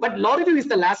merit to you. But law review is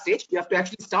the last stage. You have to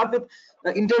actually start with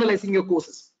internalizing your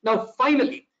courses. Now,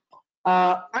 finally,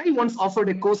 I once offered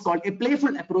a course called A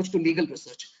Playful Approach to Legal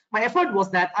Research. My effort was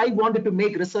that I wanted to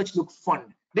make research look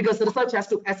fun, because research has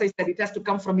to, as I said, it has to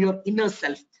come from your inner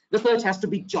self. Research has to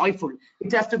be joyful.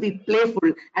 It has to be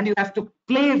playful, and you have to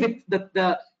play with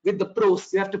the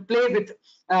prose. You have to play with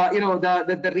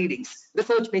the readings.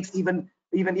 Research makes even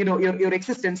your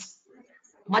existence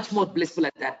much more blissful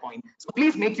at that point. So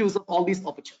please make use of all these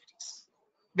opportunities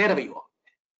wherever you are.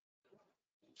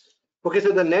 Okay,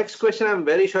 so the next question I'm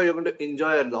very sure you're going to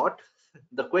enjoy a lot.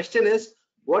 The question is,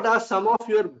 what are some of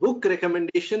your book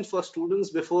recommendations for students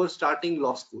before starting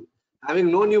law school?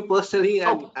 Having known you personally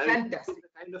and having the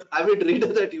kind of avid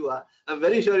reader that you are, I'm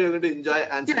very sure you're going to enjoy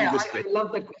answering this question. I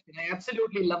love that question. I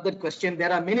absolutely love that question.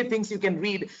 There are many things you can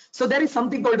read. So there is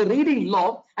something called reading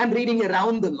law and reading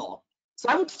around the law. So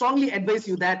I would strongly advise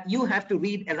you that you have to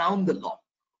read around the law.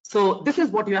 So this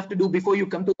is what you have to do before you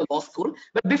come to the law school.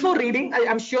 But before reading,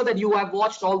 I'm sure that you have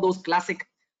watched all those classic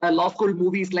law school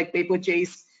movies like Paper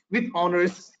Chase, With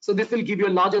Honors. So this will give you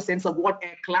a larger sense of what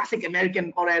a classic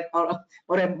American or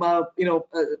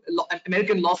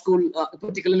American law school,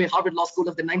 particularly Harvard Law School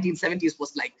of the 1970s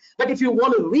was like. But if you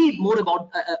want to read more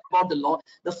about the law,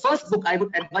 the first book I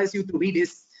would advise you to read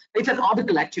is, it's an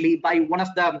article actually by one of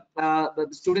the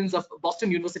students of Boston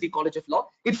University College of Law.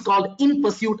 It's called In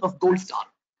Pursuit of Gold Star,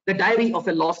 the diary of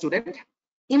a law student.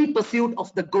 In Pursuit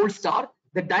of the Gold Star,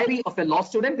 the diary of a law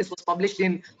student. This was published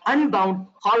in Unbound,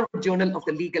 Harvard Journal of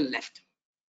the Legal Left.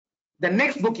 The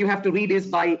next book you have to read is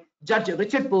by Judge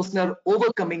Richard Posner,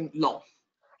 Overcoming Law.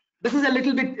 This is a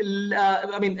little bit,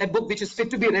 a book which is fit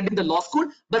to be read in the law school,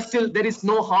 but still there is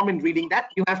no harm in reading that.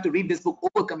 You have to read this book,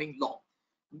 Overcoming Law.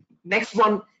 Next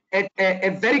one, a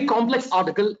very complex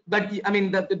article, but I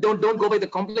mean, don't go by the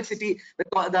complexity.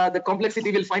 The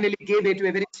complexity will finally give way to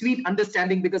a very sweet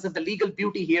understanding because of the legal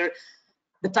beauty here.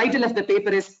 The title of the paper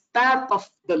is Path of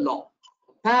the Law.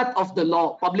 Path of the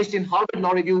Law, published in Harvard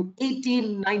Law Review,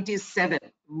 1897,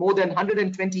 more than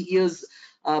 120 years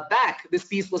back. This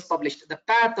piece was published. The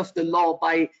Path of the Law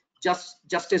by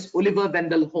Justice Oliver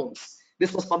Wendell Holmes.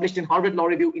 This was published in Harvard Law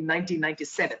Review in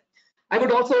 1997. I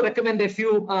would also recommend a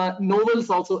few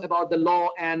novels also about the law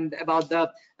and about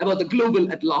the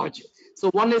global at large.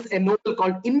 So one is a novel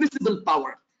called Invisible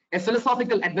Power, a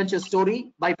philosophical adventure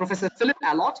story by Professor Philip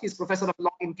Allott. He's professor of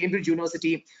law in Cambridge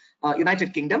University,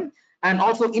 United Kingdom. And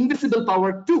also Invisible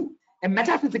Power 2, a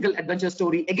metaphysical adventure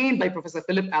story, again by Professor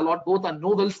Philip Allott. Both are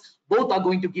novels. Both are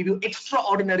going to give you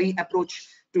extraordinary approach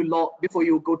to law before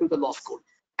you go to the law school.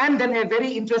 And then a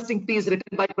very interesting piece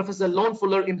written by Professor Lone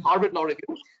Fuller in Harvard Law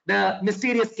Review, The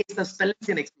Mysterious Case of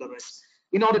Spelunkian Explorers.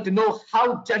 In order to know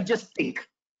how judges think,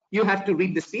 you have to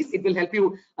read this piece. It will help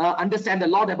you understand a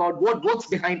lot about what works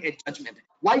behind a judgment.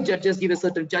 Why judges give a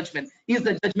certain judgment? Is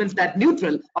the judgments that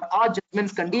neutral, or are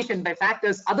judgments conditioned by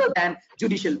factors other than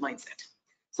judicial mindset?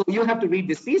 So you have to read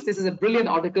this piece. This is a brilliant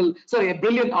article, sorry, a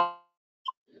brilliant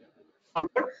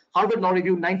Harvard Law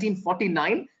Review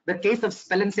 1949, The Case of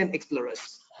Spelunkian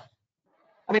Explorers.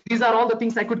 I mean, these are all the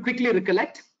things I could quickly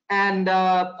recollect. and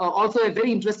also a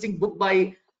very interesting book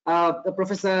by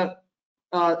Professor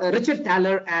Richard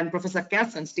Thaler and Professor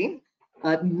Cass Sunstein,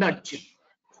 Nudge.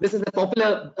 This is a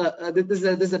popular, this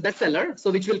is a bestseller,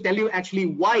 so which will tell you actually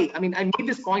why. I mean, I made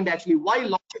this point actually why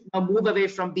law should now move away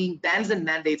from being bans and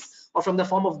mandates, or from the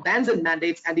form of bans and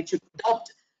mandates, and it should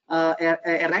adopt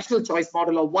a rational choice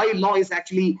model, or why law is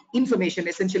actually information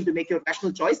essential to make your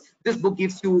rational choice. This book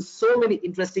gives you so many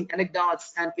interesting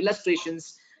anecdotes and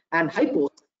illustrations and hypos,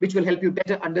 which will help you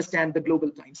better understand the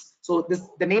global times. So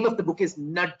the name of the book is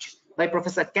Nudge by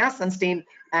Professor Cass Sunstein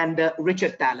and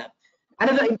Richard Thaler.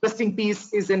 Another interesting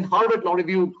piece is in Harvard Law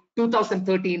Review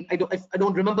 2013. I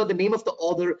don't remember the name of the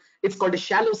author. It's called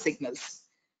Shallow Signals.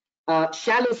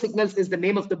 Shallow Signals is the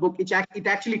name of the book. It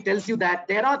actually tells you that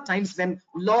there are times when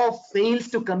law fails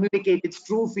to communicate its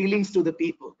true feelings to the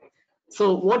people.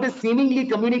 So what is seemingly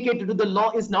communicated to the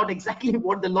law is not exactly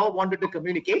what the law wanted to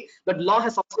communicate, but law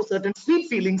has also certain sweet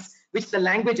feelings which the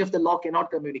language of the law cannot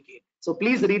communicate. So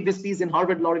please read this piece in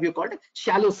Harvard Law Review called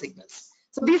Shallow Signals.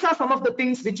 So these are some of the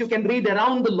things which you can read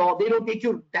around the law. They don't take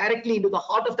you directly into the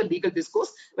heart of the legal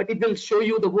discourse, but it will show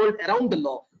you the world around the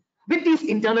law. With these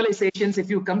internalizations, if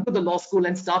you come to the law school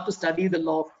and start to study the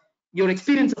law, your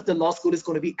experience of the law school is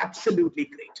going to be absolutely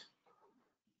great.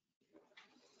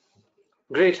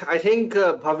 Great. I think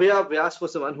Bhavya Vyas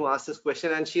was the one who asked this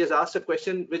question, and she has asked a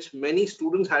question which many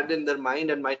students had in their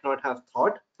mind and might not have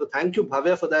thought. So thank you,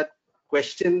 Bhavya, for that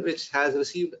question, which has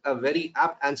received a very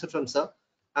apt answer from sir.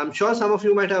 I'm sure some of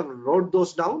you might have wrote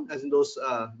those down as in those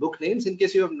book names. In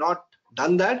case you have not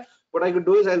done that, what I could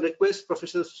do is I'll request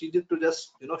Professor Sreejith to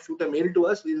just shoot a mail to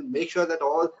us. We'll make sure that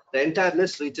all the entire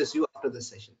list reaches you after this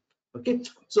session. Okay.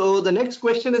 So the next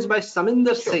question is by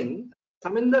Saminder Singh.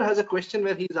 Saminder has a question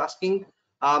where he's asking,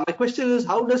 my question is,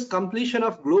 how does completion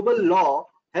of global law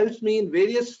helps me in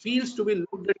various fields to be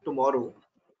looked at tomorrow?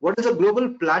 What is a global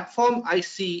platform I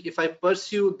see if I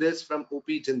pursue this from OP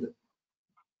Jindal?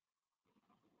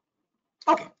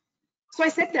 Okay, so I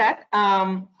said that,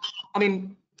 I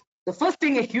mean, the first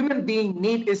thing a human being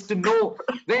needs is to know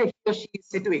where he or she is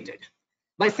situated.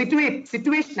 By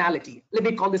situationality, let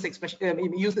me call this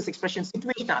expression, use this expression,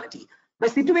 situationality. By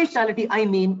situationality, I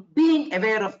mean being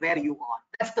aware of where you are.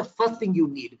 That's the first thing you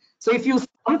need. So if you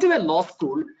come to a law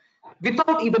school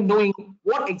without even knowing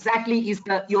what exactly is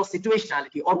your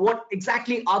situationality, or what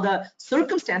exactly are the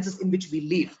circumstances in which we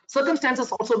live.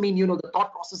 Circumstances also mean, the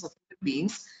thought process of human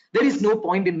beings. There is no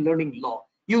point in learning law.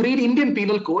 You read Indian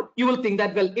Penal Code, you will think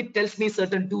that, well, it tells me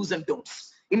certain do's and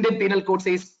don'ts. Indian Penal Code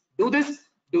says, do this,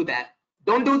 do that.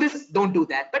 Don't do this, don't do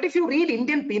that. But if you read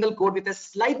Indian Penal Code with a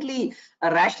slightly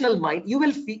rational mind, you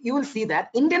will see that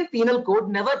Indian Penal Code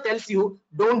never tells you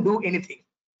don't do anything.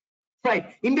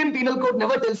 Right. Indian Penal Code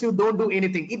never tells you don't do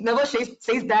anything. It never says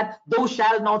that thou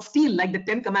shalt not steal, like the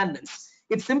 10 commandments.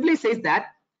 It simply says that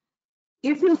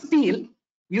if you steal,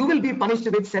 you will be punished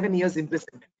with 7 years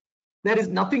imprisonment. There is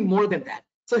nothing more than that.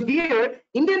 So here,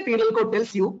 Indian Penal Code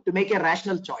tells you to make a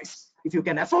rational choice. If you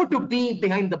can afford to be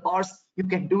behind the bars, you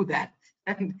can do that.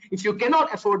 And if you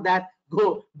cannot afford that,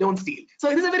 don't steal. So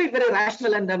it is a very, very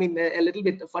rational and a little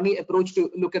bit funny approach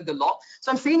to look at the law.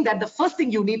 So I'm saying that the first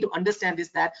thing you need to understand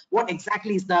is that what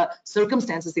exactly is the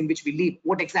circumstances in which we live,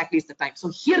 what exactly is the time. So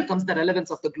here comes the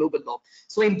relevance of the global law.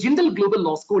 So in Jindal Global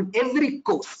Law School, every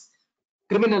course,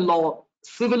 criminal law,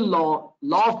 civil law,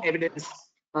 law of evidence,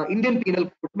 Indian Penal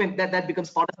Code, that becomes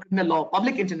part of criminal law,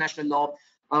 public international law,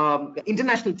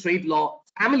 international trade law,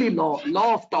 family law,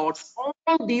 law of torts.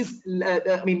 All these,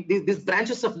 these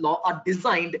branches of law are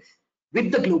designed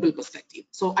with the global perspective.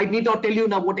 So I need not tell you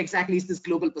now what exactly is this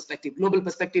global perspective. Global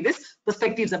perspective is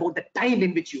perspectives about the time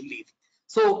in which you live.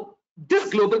 So this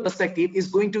global perspective is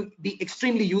going to be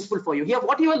extremely useful for you. Here,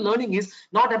 what you are learning is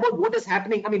not about what is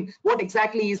happening. What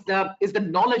exactly is the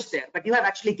knowledge there, but you have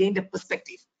actually gained a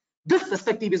perspective. This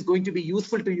perspective is going to be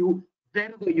useful to you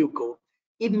wherever you go,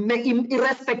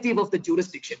 irrespective of the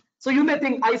jurisdiction. So you may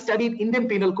think, I studied Indian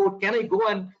Penal Code, can I go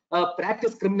and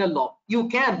practice criminal law? You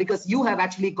can, because you have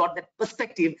actually got that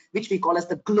perspective, which we call as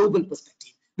the global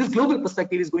perspective. This global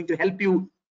perspective is going to help you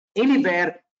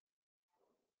anywhere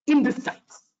in this times,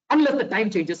 unless the time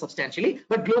changes substantially.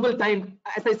 But global time,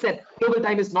 as I said, global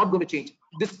time is not going to change.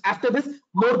 After this,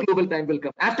 more global time will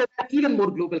come. After that, even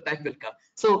more global time will come.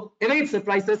 So evade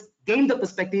surprises, gain the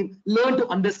perspective, learn to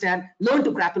understand, learn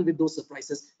to grapple with those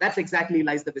surprises. That's exactly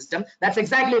lies the wisdom. That's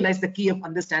exactly lies the key of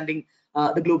understanding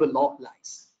the global law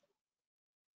lies.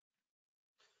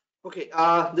 Okay,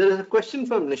 there is a question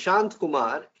from Nishant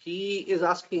Kumar. He is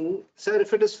asking, sir,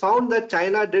 if it is found that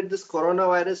China did this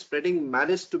coronavirus spreading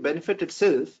malice to benefit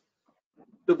itself,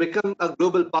 to become a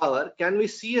global power, can we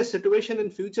see a situation in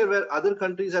future where other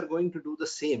countries are going to do the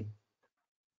same?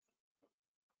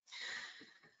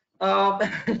 I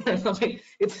mean,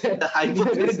 it's The a very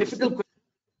hypothesis. difficult question.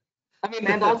 I mean,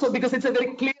 and also because it's a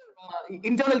very clear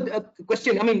internal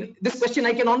question. I mean, this question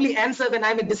I can only answer when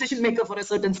I'm a decision maker for a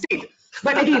certain state.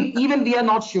 But again, even we are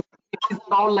not sure. It's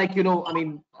all like, you know, I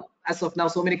mean, as of now,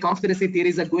 so many conspiracy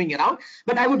theories are going around.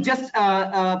 But I would just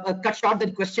cut short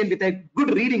that question with a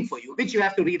good reading for you, which you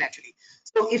have to read actually.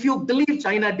 So if you believe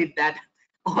China did that,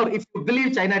 or if you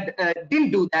believe China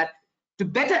didn't do that, to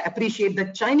better appreciate the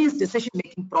Chinese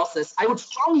decision-making process, I would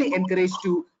strongly encourage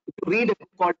to read a book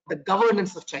called The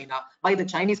Governance of China by the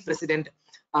Chinese President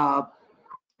uh,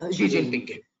 Xi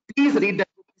Jinping. Please read that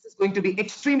book. This is going to be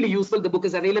extremely useful. The book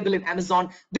is available in Amazon.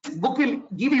 This book will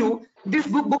give you, this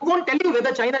book won't tell you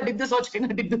whether China did this or China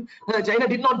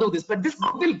did not do this, but this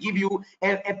book will give you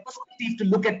a perspective to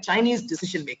look at Chinese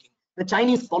decision-making, the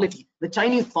Chinese polity, the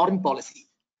Chinese foreign policy.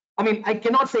 I mean, I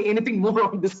cannot say anything more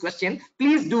on this question.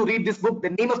 Please do read this book.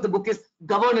 The name of the book is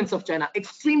Governance of China.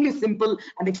 Extremely simple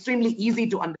and extremely easy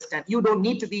to understand. You don't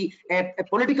need to be a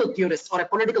political theorist or a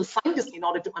political scientist in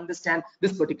order to understand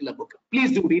this particular book.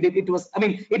 Please do read it. It was, I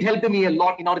mean, it helped me a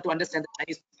lot in order to understand the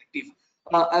Chinese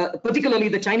perspective, particularly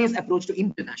the Chinese approach to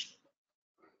international.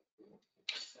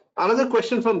 Another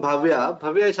question from Bhavya.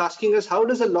 Bhavya is asking us, how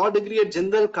does a law degree at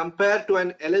Jindal compare to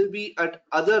an LLB at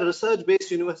other research-based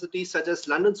universities such as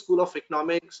London School of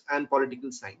Economics and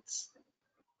Political Science?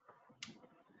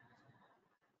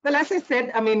 Well, as I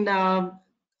said, I mean,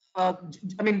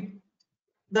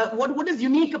 what is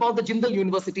unique about the Jindal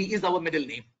University is our middle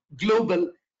name,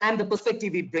 global, and the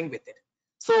perspective we bring with it.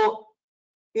 So,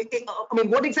 I mean,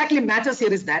 what exactly matters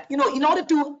here is that, you know, in order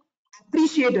to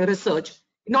appreciate research,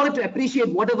 in order to appreciate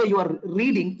whatever you are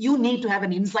reading, you need to have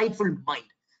an insightful mind.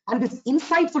 And this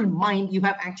insightful mind, you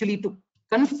have actually to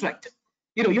construct.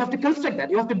 You know, you have to construct that.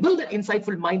 You have to build that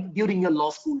insightful mind during your law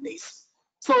school days.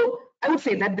 So I would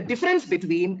say that the difference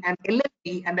between an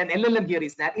LLB and an LLM here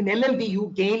is that in LLB,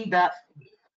 you gain the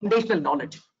foundational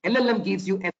knowledge. LLM gives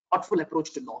you a thoughtful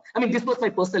approach to law. I mean, this was my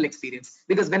personal experience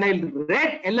because when I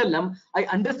read LLM, I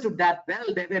understood that, well,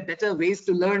 there were better ways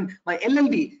to learn my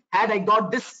LLB. Had I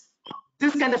got this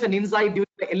kind of an insight during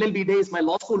the LLB days, my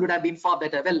law school would have been far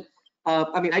better. Well,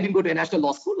 I mean, I didn't go to a national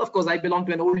law school. Of course, I belong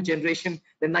to an old generation,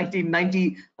 the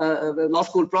 1990 law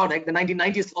school product, the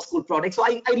 1990s law school product. So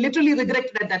I literally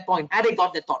regretted at that point, had I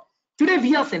got that thought. Today,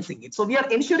 we are sensing it. So we are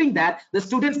ensuring that the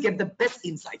students get the best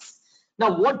insights.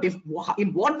 Now,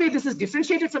 in what way this is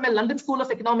differentiated from a London School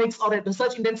of Economics or a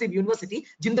research-intensive university?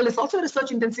 Jindal is also a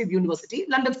research-intensive university.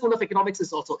 London School of Economics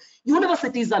is also.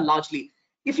 Universities are largely,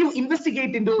 if you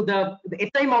investigate into the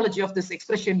etymology of this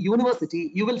expression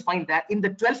university, you will find that in the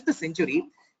 12th century,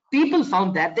 people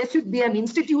found that there should be an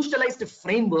institutionalized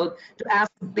framework to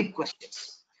ask big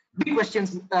questions. Big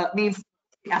questions means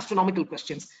astronomical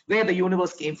questions: where the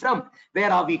universe came from,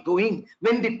 where are we going,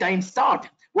 when did time start,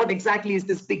 what exactly is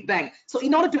this Big Bang? So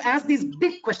in order to ask these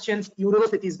big questions,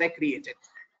 universities were created.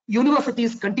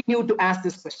 Universities continue to ask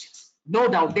these questions. No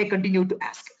doubt they continue to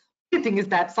ask. The thing is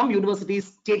that some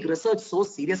universities take research so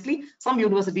seriously, some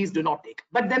universities do not take.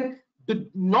 But then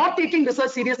not taking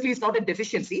research seriously is not a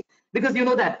deficiency, because you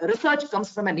know that research comes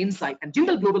from an insight, and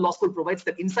Jindal Global Law School provides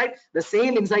that insight. The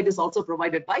same insight is also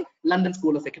provided by London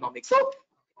School of Economics. So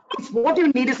what you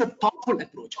need is a thoughtful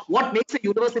approach. What makes a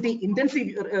university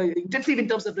intensive in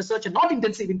terms of research and not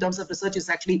intensive in terms of research is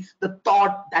actually the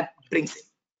thought that brings it.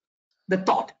 The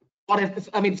thought. Or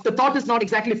if the thought is not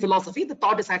exactly philosophy, the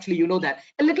thought is actually, you know, that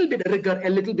a little bit rigor, a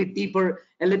little bit deeper,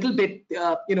 a little bit,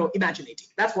 imaginative.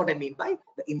 That's what I mean by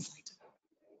the insight.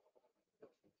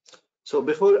 So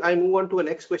before I move on to a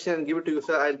next question and give it to you,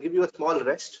 sir, I'll give you a small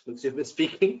rest because you've been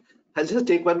speaking. I'll just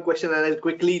take one question and I'll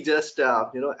quickly just,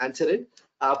 answer it.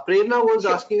 Prerna was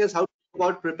asking us how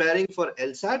about preparing for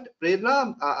LSAT.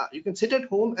 Prerna, you can sit at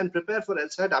home and prepare for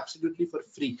LSAT absolutely for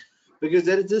free, because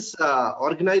there is this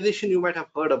organization you might have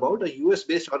heard about, a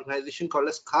US-based organization called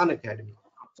as Khan Academy.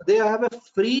 So they have a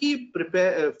free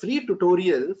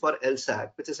tutorial for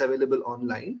LSAT, which is available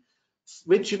online,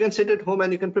 which you can sit at home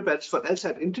and you can prepare. It's for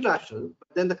LSAT International, but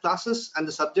then the classes and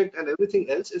the subject and everything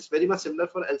else is very much similar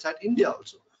for LSAT India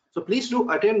also. So please do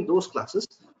attend those classes.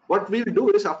 What we'll do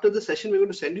is after the session, we're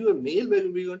going to send you a mail where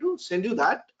we're going to send you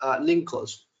that link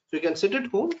also. So you can sit at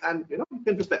home and you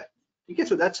can prepare. Okay,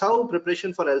 so that's how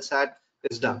preparation for LSAT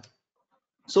is done.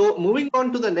 So moving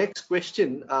on to the next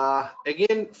question,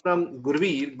 again from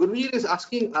Gurveer. Gurveer is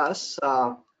asking us,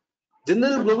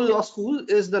 Jindal Global Law School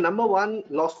is the #1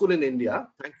 law school in India.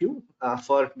 Thank you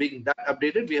for being that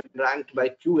updated. We have been ranked by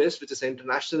QS, which is an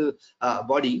international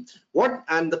body.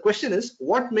 And the question is,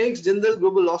 what makes Jindal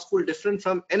Global Law School different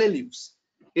from NLUs?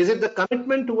 Is it the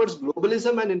commitment towards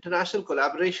globalism and international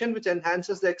collaboration which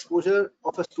enhances the exposure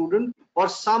of a student, or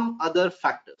some other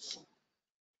factors?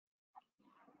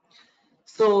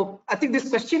 So I think this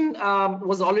question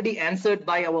was already answered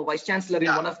by our Vice Chancellor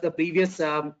in one of the previous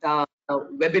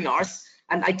webinars.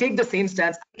 And I take the same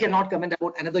stance. I cannot comment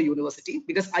about another university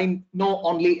because I know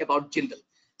only about Jindal.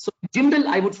 So Jindal,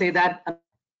 I would say that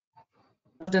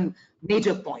certain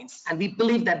major points, and we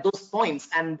believe that those points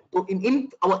and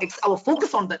in our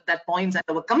focus on that points and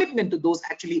our commitment to those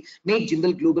actually make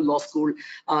Jindal Global Law School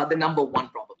the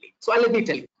 #1 probably. So let me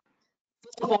tell you.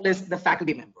 First of all is the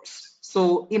faculty members.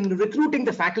 So in recruiting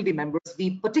the faculty members,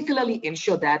 we particularly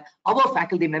ensure that our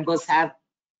faculty members have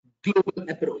global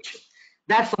approach.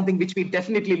 That's something which we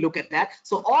definitely look at that.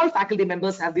 So all faculty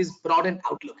members have this broadened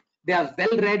outlook. They are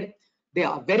well read. They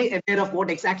are very aware of what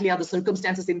exactly are the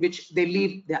circumstances in which they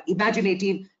live. They are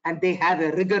imaginative and they have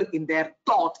a rigor in their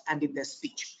thought and in their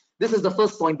speech. This is the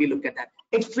first point we look at that.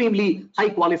 Extremely high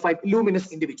qualified,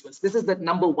 luminous individuals. This is the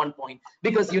 #1 point,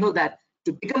 because you know that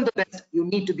to become the best, you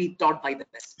need to be taught by the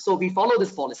best. So we follow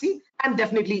this policy, and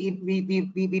definitely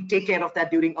we take care of that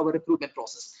during our recruitment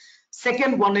process.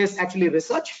 Second one is actually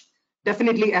research.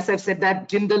 Definitely, as I've said, that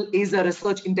Jindal is a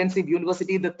research intensive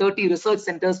university. The 30 research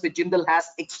centers which Jindal has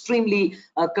extremely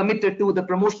committed to the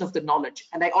promotion of the knowledge.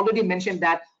 And I already mentioned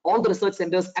that all the research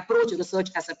centers approach research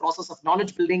as a process of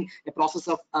knowledge building, a process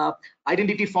of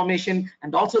identity formation,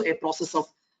 and also a process of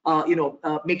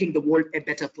making the world a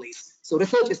better place. So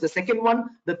research is the second one.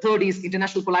 The third is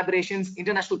international collaborations.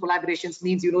 International collaborations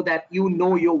means that you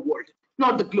know your world,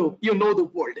 not the globe, you know the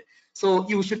world. So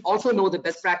you should also know the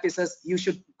best practices. You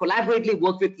should collaboratively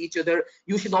work with each other.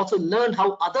 You should also learn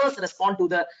how others respond to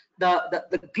the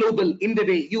global in the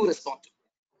way you respond to.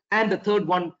 And the third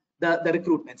one, the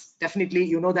recruitments. Definitely,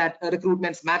 you know that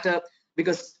recruitments matter,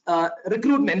 because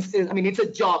recruitments is, I mean, it's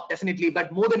a job, definitely,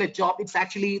 but more than a job, it's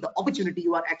actually the opportunity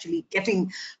you are actually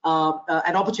getting,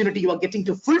 an opportunity you are getting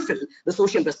to fulfill the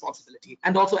social responsibility,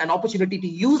 and also an opportunity to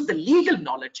use the legal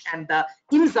knowledge and the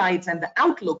insights and the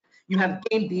outlook you have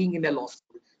gained being in a law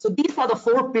school. So these are the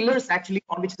 4 pillars actually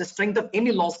on which the strength of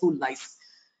any law school lies.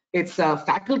 It's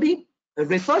faculty,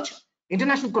 research,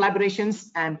 international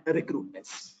collaborations, and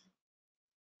recruitments.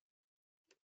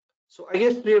 So I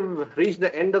guess we have reached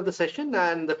the end of the session,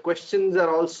 and the questions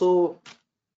are also,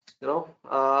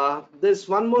 there's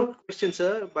one more question,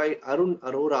 sir, by Arun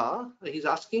Arora. He's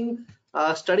asking,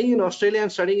 studying in Australia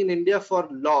and studying in India for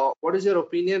law, what is your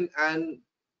opinion and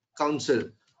counsel?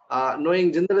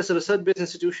 Knowing Jindal is a research-based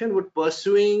institution, would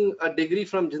pursuing a degree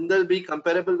from Jindal be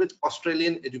comparable with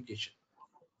Australian education?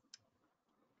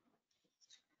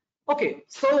 Okay,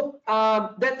 so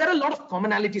there are a lot of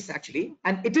commonalities actually,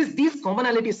 and it is these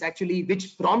commonalities actually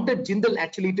which prompted Jindal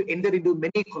actually to enter into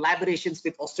many collaborations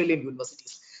with Australian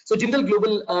universities. So Jindal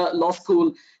Global Law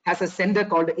School has a center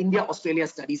called India Australia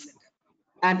Studies Center.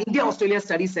 And India Australia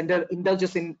Studies Center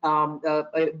indulges in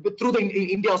through the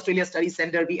India Australia Studies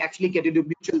Center, we actually get into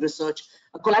mutual research,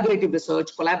 collaborative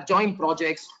research, joint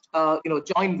projects,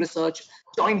 joint research,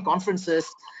 joint conferences,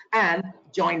 and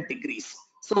joint degrees.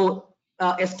 So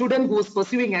a student who is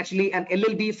pursuing actually an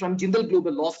LLB from Jindal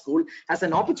Global Law School has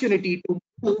an opportunity to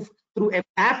move through a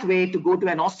pathway to go to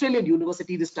an Australian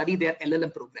university to study their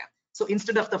LLM program. So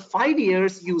instead of the 5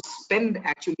 years you spend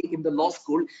actually in the law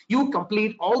school, you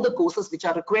complete all the courses which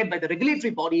are required by the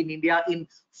regulatory body in India in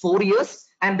 4 years,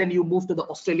 and then you move to the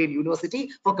Australian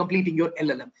university for completing your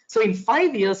LLM. So in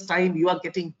 5 years time, you are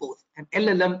getting both an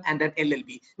LLM and an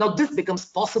LLB. Now this becomes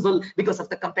possible because of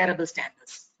the comparable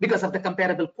standards, because of the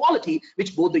comparable quality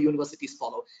which both the universities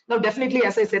follow. Now definitely,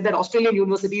 as I said, that Australian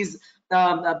universities,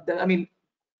 the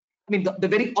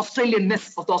very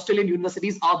Australianness of the Australian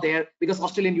universities are there, because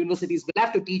Australian universities will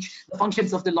have to teach the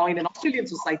functions of the law in an Australian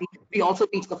society. We also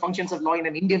teach the functions of law in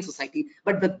an Indian society,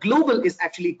 but the global is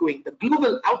actually the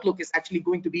global outlook is actually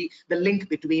going to be the link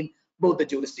between both the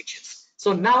jurisdictions.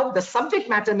 So now the subject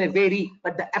matter may vary,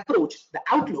 but the approach, the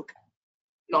outlook,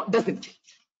 doesn't change.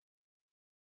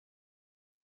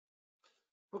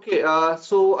 Okay,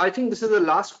 so I think this is the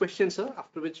last question, sir,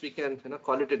 after which we can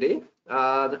call it a day.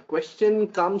 The question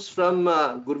comes from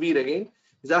Gurveer again.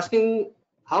 He's asking,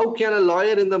 how can a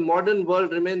lawyer in the modern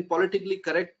world remain politically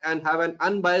correct and have an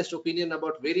unbiased opinion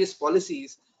about various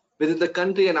policies within the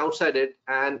country and outside it?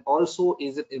 And also,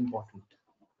 is it important?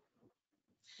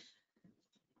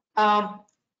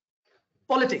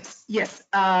 Politics, yes.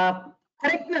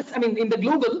 correctness, I mean, in the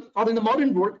global or in the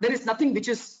modern world, there is nothing which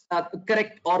is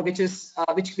correct or which is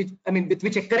which I mean, with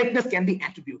which a correctness can be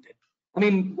attributed. I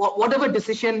mean, whatever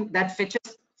decision that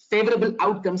fetches favorable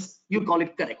outcomes, you call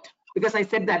it correct, because I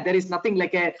said that there is nothing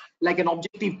like an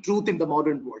objective truth in the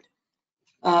modern world.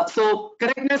 So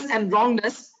correctness and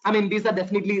wrongness, I mean, these are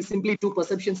definitely simply two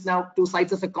perceptions now, two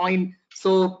sides of a coin.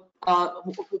 So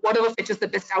whatever fetches the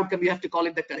best outcome, you have to call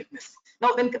it the correctness. Now,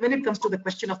 when it comes to the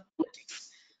question of politics,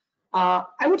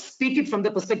 I would speak it from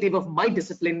the perspective of my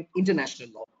discipline, international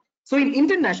law. So in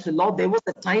international law, there was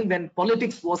a time when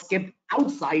politics was kept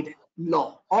outside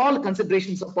law. All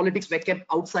considerations of politics were kept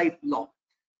outside law.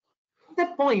 At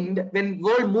that point, when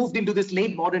world moved into this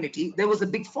late modernity, there was a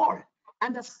big fall.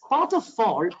 And as part of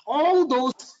fall, all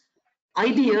those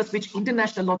ideas which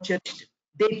international law cherished,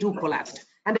 they too collapsed.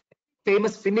 And a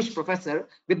famous Finnish professor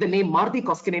with the name Martti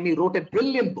Koskenniemi wrote a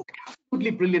brilliant book,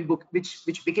 absolutely brilliant book,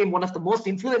 which became one of the most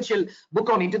influential book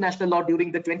on international law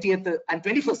during the 20th and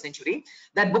 21st century.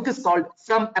 That book is called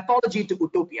From Apology to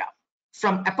Utopia.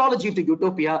 From Apology to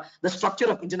Utopia, the Structure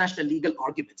of International Legal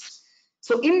Arguments.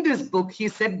 So in this book, he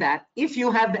said that if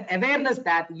you have the awareness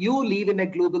that you live in a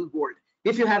global world,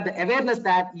 if you have the awareness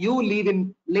that you live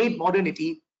in late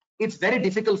modernity, it's very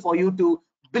difficult for you to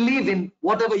believe in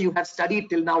whatever you have studied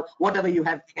till now, whatever you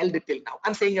have held it till now.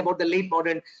 I'm saying about the late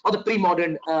modern or the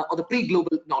pre-modern or the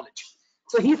pre-global knowledge.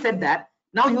 So he said that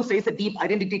now you face a deep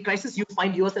identity crisis, you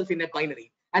find yourself in a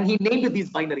binary. And he named these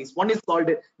binaries. One is called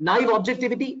naive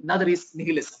objectivity, another is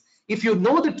nihilism. If you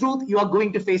know the truth, you are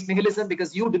going to face nihilism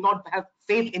because you do not have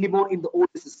faith anymore in the old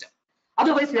system.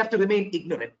 Otherwise, you have to remain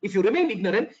ignorant. If you remain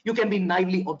ignorant, you can be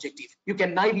naively objective. You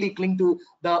can naively cling to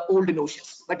the old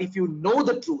notions. But if you know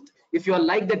the truth, if you are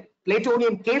like that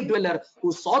Platonian cave dweller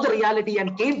who saw the reality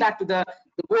and came back to the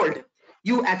world,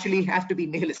 you actually have to be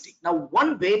nihilistic. Now,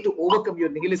 one way to overcome your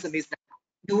nihilism is that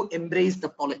you embrace the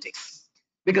politics,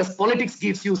 because politics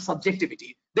gives you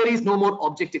subjectivity. There is no more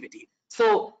objectivity.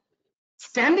 So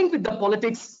standing with the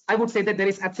politics, I would say that there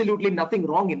is absolutely nothing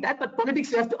wrong in that, but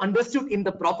politics you have to understood in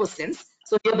the proper sense.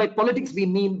 So here by politics, we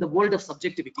mean the world of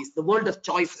subjectivities, the world of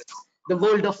choices, the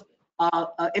world of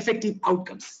effective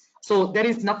outcomes. So there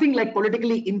is nothing like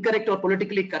politically incorrect or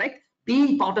politically correct.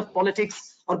 Being part of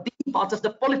politics or being part of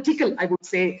the political, I would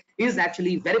say, is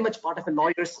actually very much part of a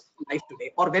lawyer's life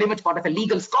today, or very much part of a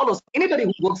legal scholar's, anybody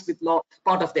who works with law,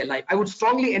 part of their life. I would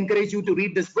strongly encourage you to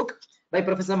read this book by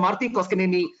Professor Martti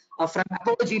Koskenniemi, From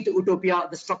Apology to Utopia,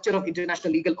 the Structure of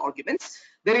International Legal Arguments.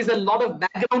 There is a lot of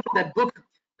background to that book,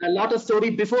 a lot of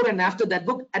story before and after that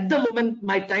book. At the moment,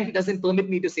 my time doesn't permit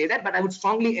me to say that, but I would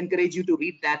strongly encourage you to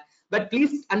read that. But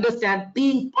please understand,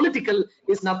 being political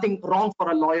is nothing wrong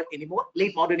for a lawyer anymore.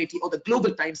 Late modernity or the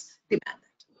global times demand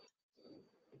that.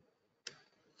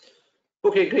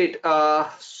 Okay, great.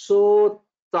 So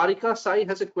Tarika Sai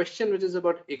has a question which is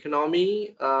about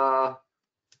economy.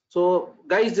 So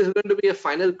guys, this is going to be a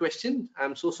final question.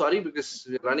 I'm so sorry because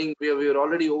we're running, we're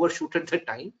already overshooted the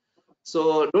time.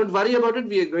 So don't worry about it.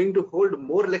 We are going to hold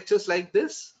more lectures like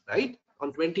this, right?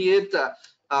 On 28th,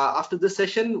 after this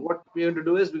session, what we're going to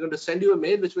do is we're going to send you a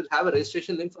mail which will have a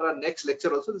registration link for our next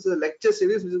lecture also. This is a lecture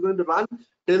series which is going to run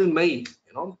till May,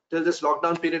 till this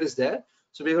lockdown period is there.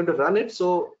 So we're going to run it.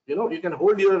 So, you can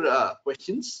hold your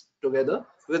questions together,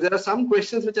 because there are some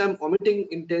questions which I'm omitting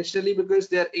intentionally because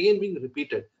they are again being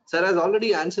repeated. Sir has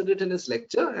already answered it in his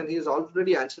lecture and he has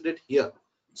already answered it here.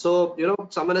 So,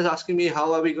 someone is asking me,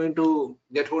 how are we going to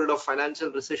get hold of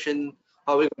financial recession?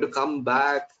 How are we going to come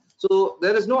back? So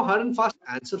there is no hard and fast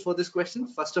answer for this question,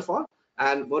 first of all.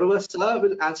 And moreover, sir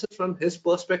will answer from his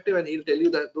perspective and he'll tell you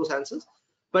that those answers.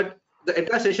 But the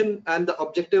entire session and the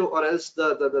objective, or else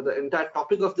the entire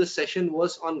topic of this session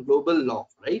was on global law,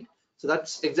 right? So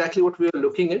that's exactly what we are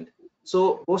looking at.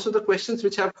 So most of the questions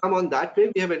which have come on that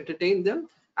way, we have entertained them.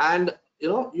 And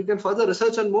you can further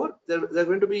research on more. There are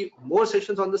going to be more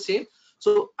sessions on the same.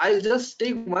 So I'll just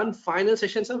take one final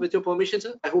session, sir, with your permission,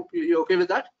 sir. I hope you're okay with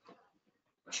that.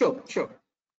 Sure.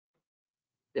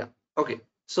 Yeah. Okay.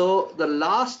 So the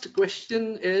last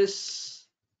question is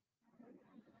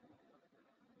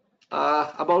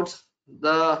about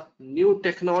the new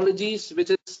technologies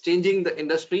which is changing the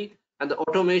industry, and the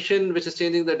automation which is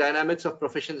changing the dynamics of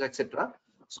professions, etc.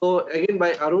 So again,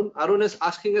 by Arun. Arun is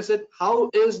asking us that how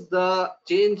is the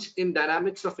change in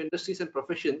dynamics of industries and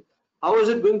profession, how is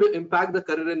it going to impact the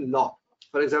career in law?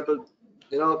 For example,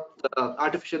 the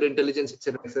artificial intelligence,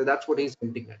 etc. So that's what he's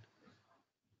hinting at.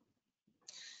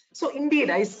 So indeed,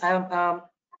 I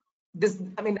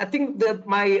think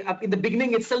in the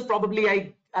beginning itself,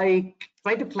 probably I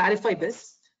try to clarify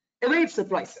this. Await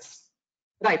surprises.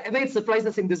 Right, await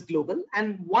surprises in this global.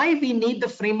 And why we need the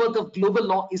framework of global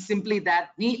law is simply that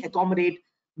we accommodate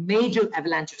major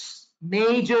avalanches,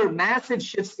 major massive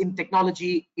shifts in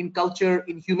technology, in culture,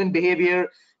 in human behavior,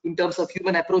 in terms of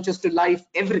human approaches to life,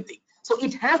 everything. So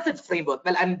it has that framework.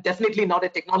 Well, I'm definitely not a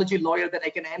technology lawyer that I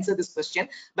can answer this question,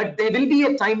 but there will be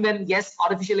a time when, yes,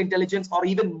 artificial intelligence or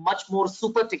even much more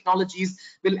super technologies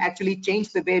will actually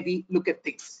change the way we look at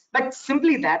things. But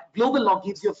simply that, global law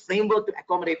gives you a framework to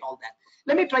accommodate all that.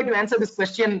 Let me try to answer this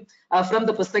question from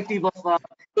the perspective of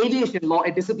aviation law,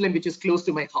 a discipline which is close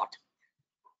to my heart.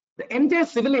 The entire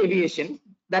civil aviation,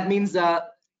 that means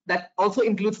that also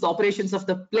includes the operations of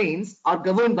the planes, are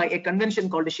governed by a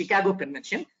convention called the Chicago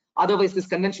Convention. Otherwise, this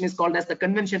convention is called as the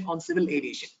Convention on Civil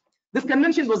Aviation. This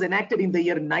convention was enacted in the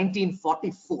year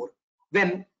 1944,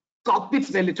 when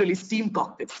cockpits were literally steam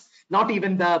cockpits, not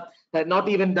even the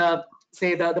modern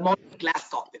glass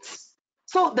cockpits.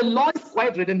 So the law is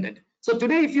quite redundant. So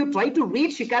today, if you try to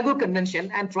read Chicago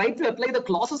Convention and try to apply the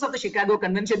clauses of the Chicago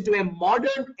Convention to a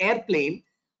modern airplane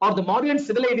or the modern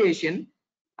civil aviation,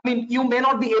 I mean, you may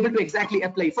not be able to exactly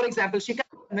apply. For example,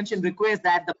 Chicago Convention requires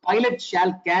that the pilot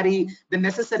shall carry the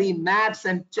necessary maps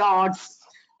and charts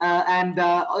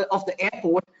of the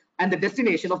airport and the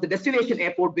destination of the destination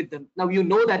airport with them. Now, you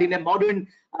know that in a modern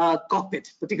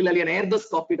cockpit, particularly an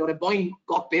Airbus cockpit or a Boeing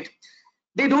cockpit,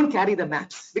 they don't carry the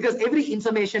maps because every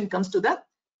information comes to the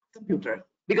computer,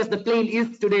 because the plane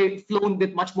is today flown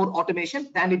with much more automation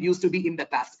than it used to be in the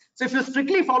past. So if you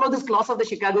strictly follow this clause of the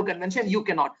Chicago Convention, you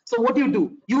cannot. So what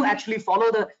do? You actually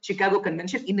follow the Chicago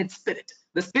Convention in its spirit.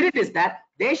 The spirit is that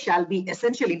there shall be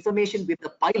essential information with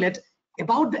the pilot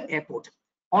about the airport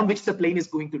on which the plane is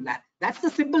going to land. That's the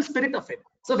simple spirit of it.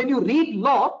 So when you read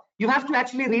law, you have to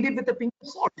actually read it with a pinch of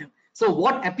salt. So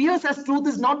what appears as truth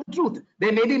is not the truth.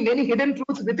 There may be many hidden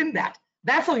truths within that.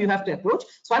 That's how you have to approach.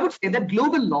 So I would say that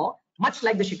global law, much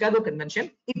like the Chicago Convention,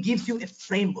 it gives you a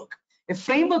framework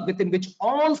within which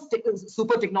all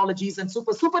super technologies and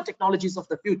super technologies of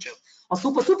the future or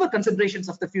super considerations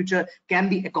of the future can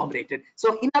be accommodated.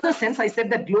 So in other sense, I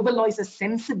said that global law is a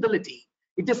sensibility.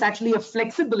 It is actually a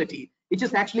flexibility. It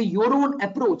is actually your own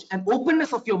approach and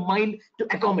openness of your mind to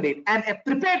accommodate, and a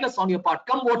preparedness on your part.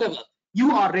 Come whatever,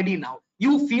 you are ready now.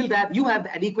 You feel that you have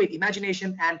the adequate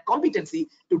imagination and competency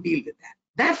to deal with that.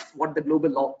 That's what the global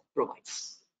law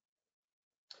provides.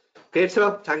 Great,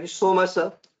 sir. Thank you so much,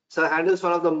 sir. Sir handles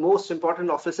one of the most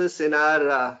important offices in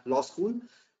our law school,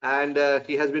 and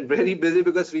he has been very busy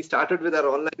because we started with our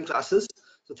online classes.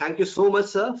 So thank you so much,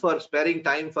 sir, for sparing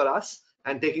time for us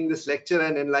and taking this lecture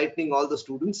and enlightening all the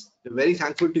students. We're very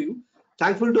thankful to you.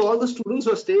 Thankful to all the students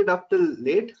who have stayed up till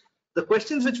late. The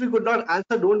questions which we could not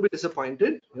answer, don't be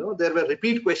disappointed. You know, there were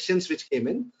repeat questions which came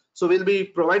in. So we'll be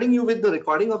providing you with the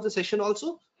recording of the session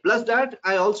also. Plus that,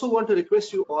 I also want to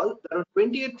request you all that on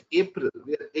 28th April,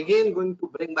 we are again going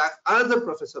to bring back another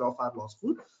professor of our law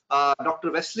school, Dr.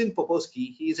 Veselin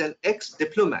Popovsky. He is an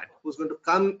ex-diplomat who's going to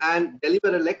come and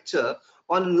deliver a lecture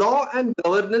on law and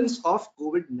governance of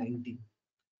COVID-19.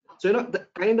 So, you know, the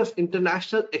kind of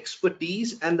international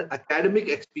expertise and the academic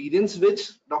experience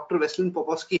which Dr. Veselin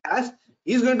Popovsky has,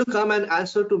 he's going to come and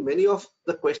answer to many of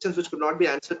the questions which could not be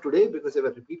answered today because they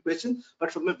were repeat questions,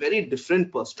 but from a very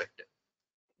different perspective.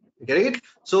 Getting it?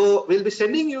 So we'll be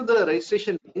sending you the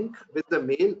registration link with the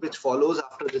mail which follows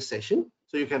after this session.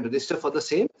 So you can register for the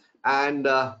same, and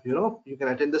you know, you can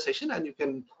attend the session and you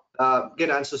can get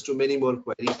answers to many more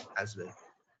queries as well.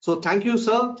 So thank you,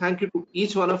 sir. Thank you to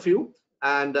each one of you.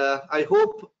 And I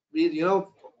hope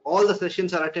all the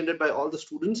sessions are attended by all the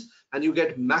students and you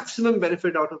get maximum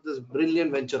benefit out of this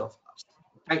brilliant venture of ours.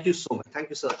 Thank you so much. Thank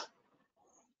you, sir.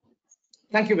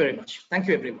 Thank you very much. Thank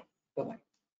you, everyone. Bye-bye.